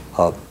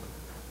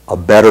a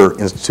better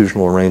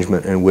institutional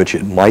arrangement in which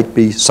it might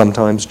be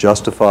sometimes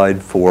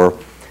justified for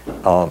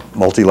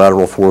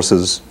multilateral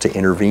forces to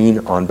intervene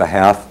on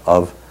behalf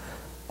of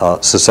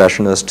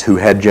secessionists who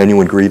had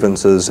genuine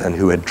grievances and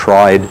who had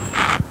tried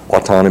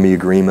autonomy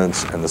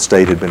agreements and the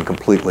state had been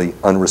completely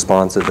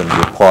unresponsive and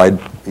replied,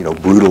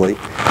 brutally.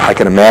 I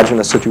can imagine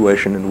a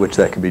situation in which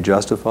that could be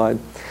justified,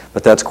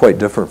 but that's quite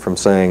different from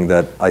saying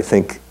that I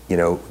think,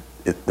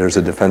 there's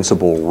a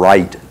defensible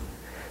right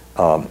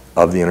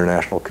of the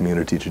international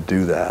community to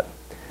do that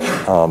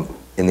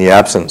in the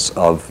absence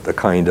of the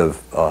kind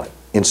of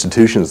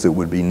institutions that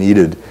would be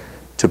needed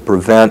to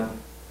prevent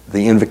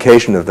the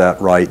invocation of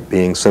that right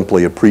being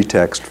simply a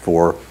pretext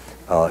for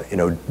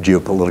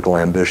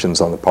geopolitical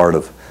ambitions on the part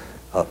of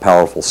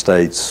powerful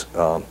states,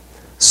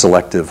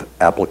 selective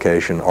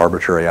application,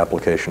 arbitrary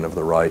application of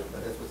the right.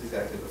 But that's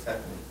exactly what's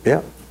happening.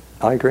 Yeah,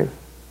 I agree.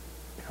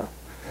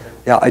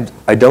 Yeah,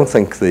 I don't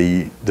think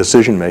the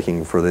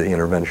decision-making for the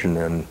intervention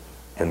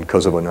in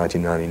Kosovo in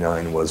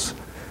 1999 was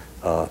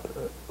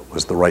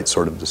the right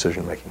sort of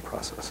decision-making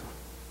process.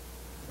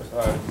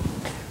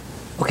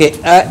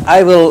 Okay,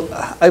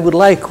 I would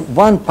like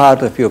one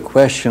part of your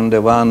question,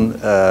 the one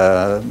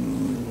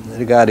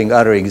regarding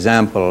other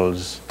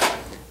examples,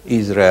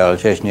 Israel,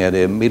 Chechnya,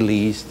 the Middle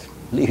East.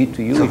 Leave it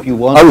to you if you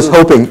want. I was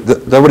hoping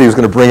that nobody was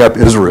going to bring up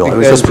Israel. I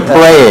was just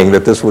praying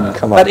that this wouldn't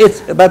come up.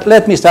 But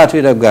let me start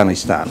with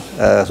Afghanistan.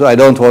 So I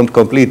don't want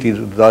completely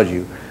to dodge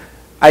you.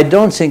 I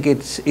don't think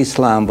it's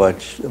Islam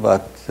what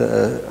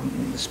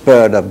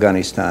spurred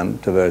Afghanistan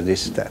towards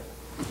this step.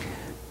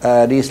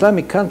 The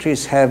Islamic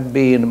countries have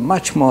been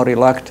much more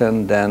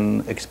reluctant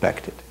than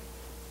expected.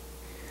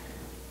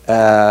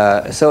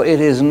 So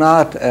it is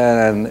not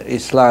an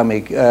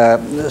Islamic.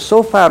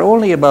 So far,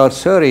 only about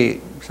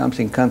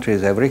 30-something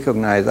countries have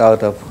recognized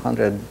out of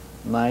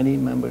 190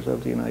 members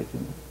of the United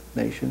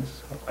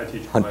Nations. I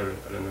teach 100,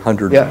 I don't know.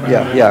 100.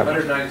 Yeah.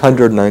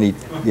 190,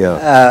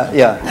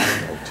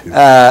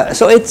 yeah.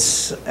 So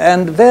it's,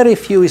 and very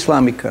few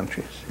Islamic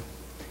countries.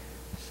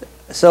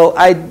 So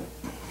I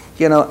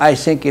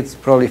think it's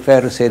probably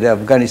fair to say that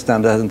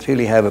Afghanistan doesn't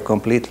really have a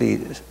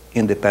completely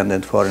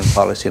independent foreign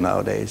policy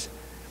nowadays.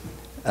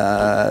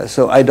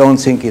 So I don't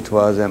think it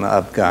was an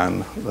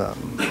Afghan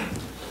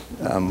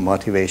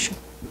motivation.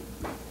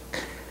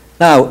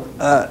 Now,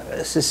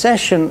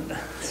 secession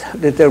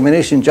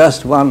determination,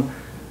 just one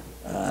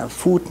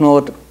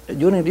footnote.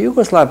 During the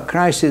Yugoslav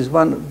crisis,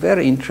 one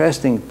very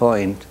interesting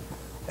point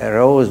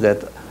arose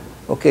that,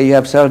 okay, you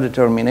have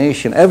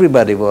self-determination.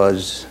 Everybody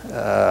was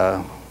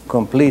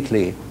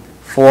completely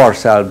for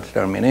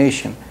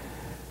self-determination.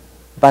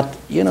 But,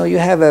 you know, you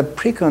have a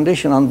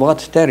precondition on what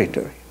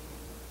territory.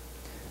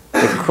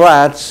 The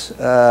Croats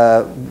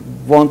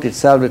wanted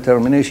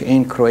self-determination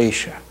in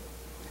Croatia.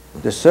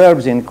 The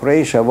Serbs in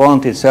Croatia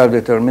wanted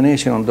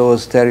self-determination on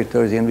those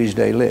territories in which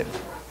they live.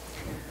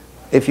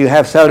 If you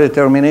have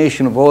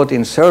self-determination vote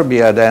in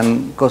Serbia,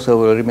 then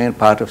Kosovo will remain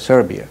part of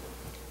Serbia.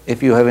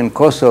 If you have in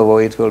Kosovo,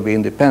 it will be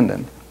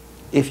independent.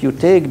 If you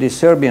take the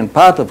Serbian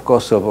part of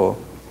Kosovo,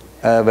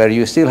 where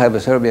you still have a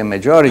Serbian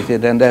majority,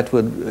 then that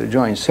would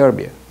join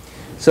Serbia.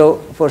 So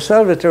for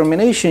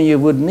self-determination, you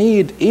would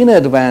need in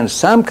advance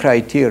some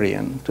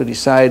criterion to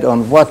decide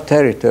on what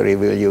territory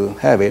will you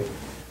have it,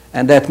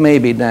 and that may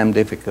be damn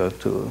difficult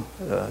to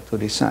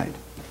decide.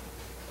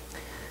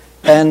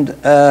 And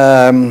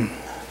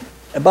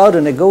about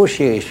the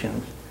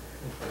negotiations,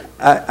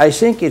 I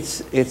think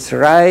it's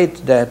right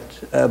that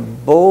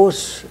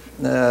both,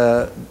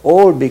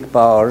 all big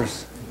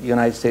powers,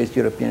 United States,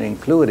 European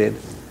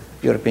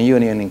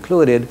Union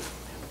included,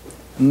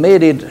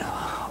 made it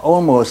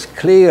almost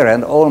clear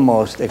and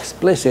almost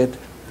explicit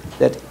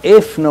that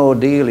if no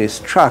deal is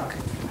struck,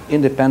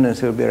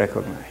 independence will be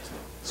recognized.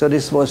 So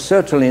this was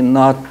certainly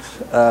not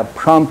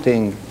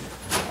prompting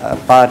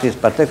parties,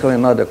 particularly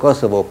not the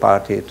Kosovo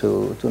party,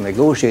 to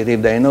negotiate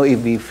if they know if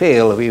we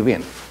fail, we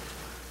win.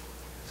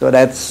 So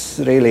that's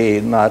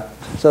really not,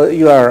 so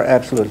you are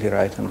absolutely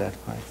right on that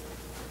point.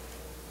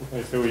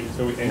 Okay, so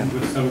we end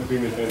with some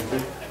agreement then.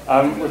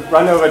 We've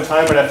run over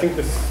time, but I think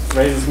this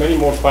raises many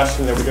more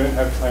questions that we don't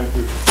have time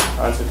to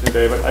answer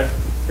today, but I've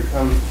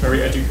become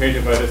very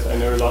educated by this. I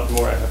know a lot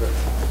more. I have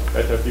a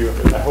better view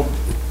of it. I hope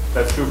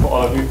that's true for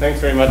all of you. Thanks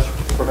very much,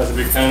 Professor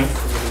Buchanan.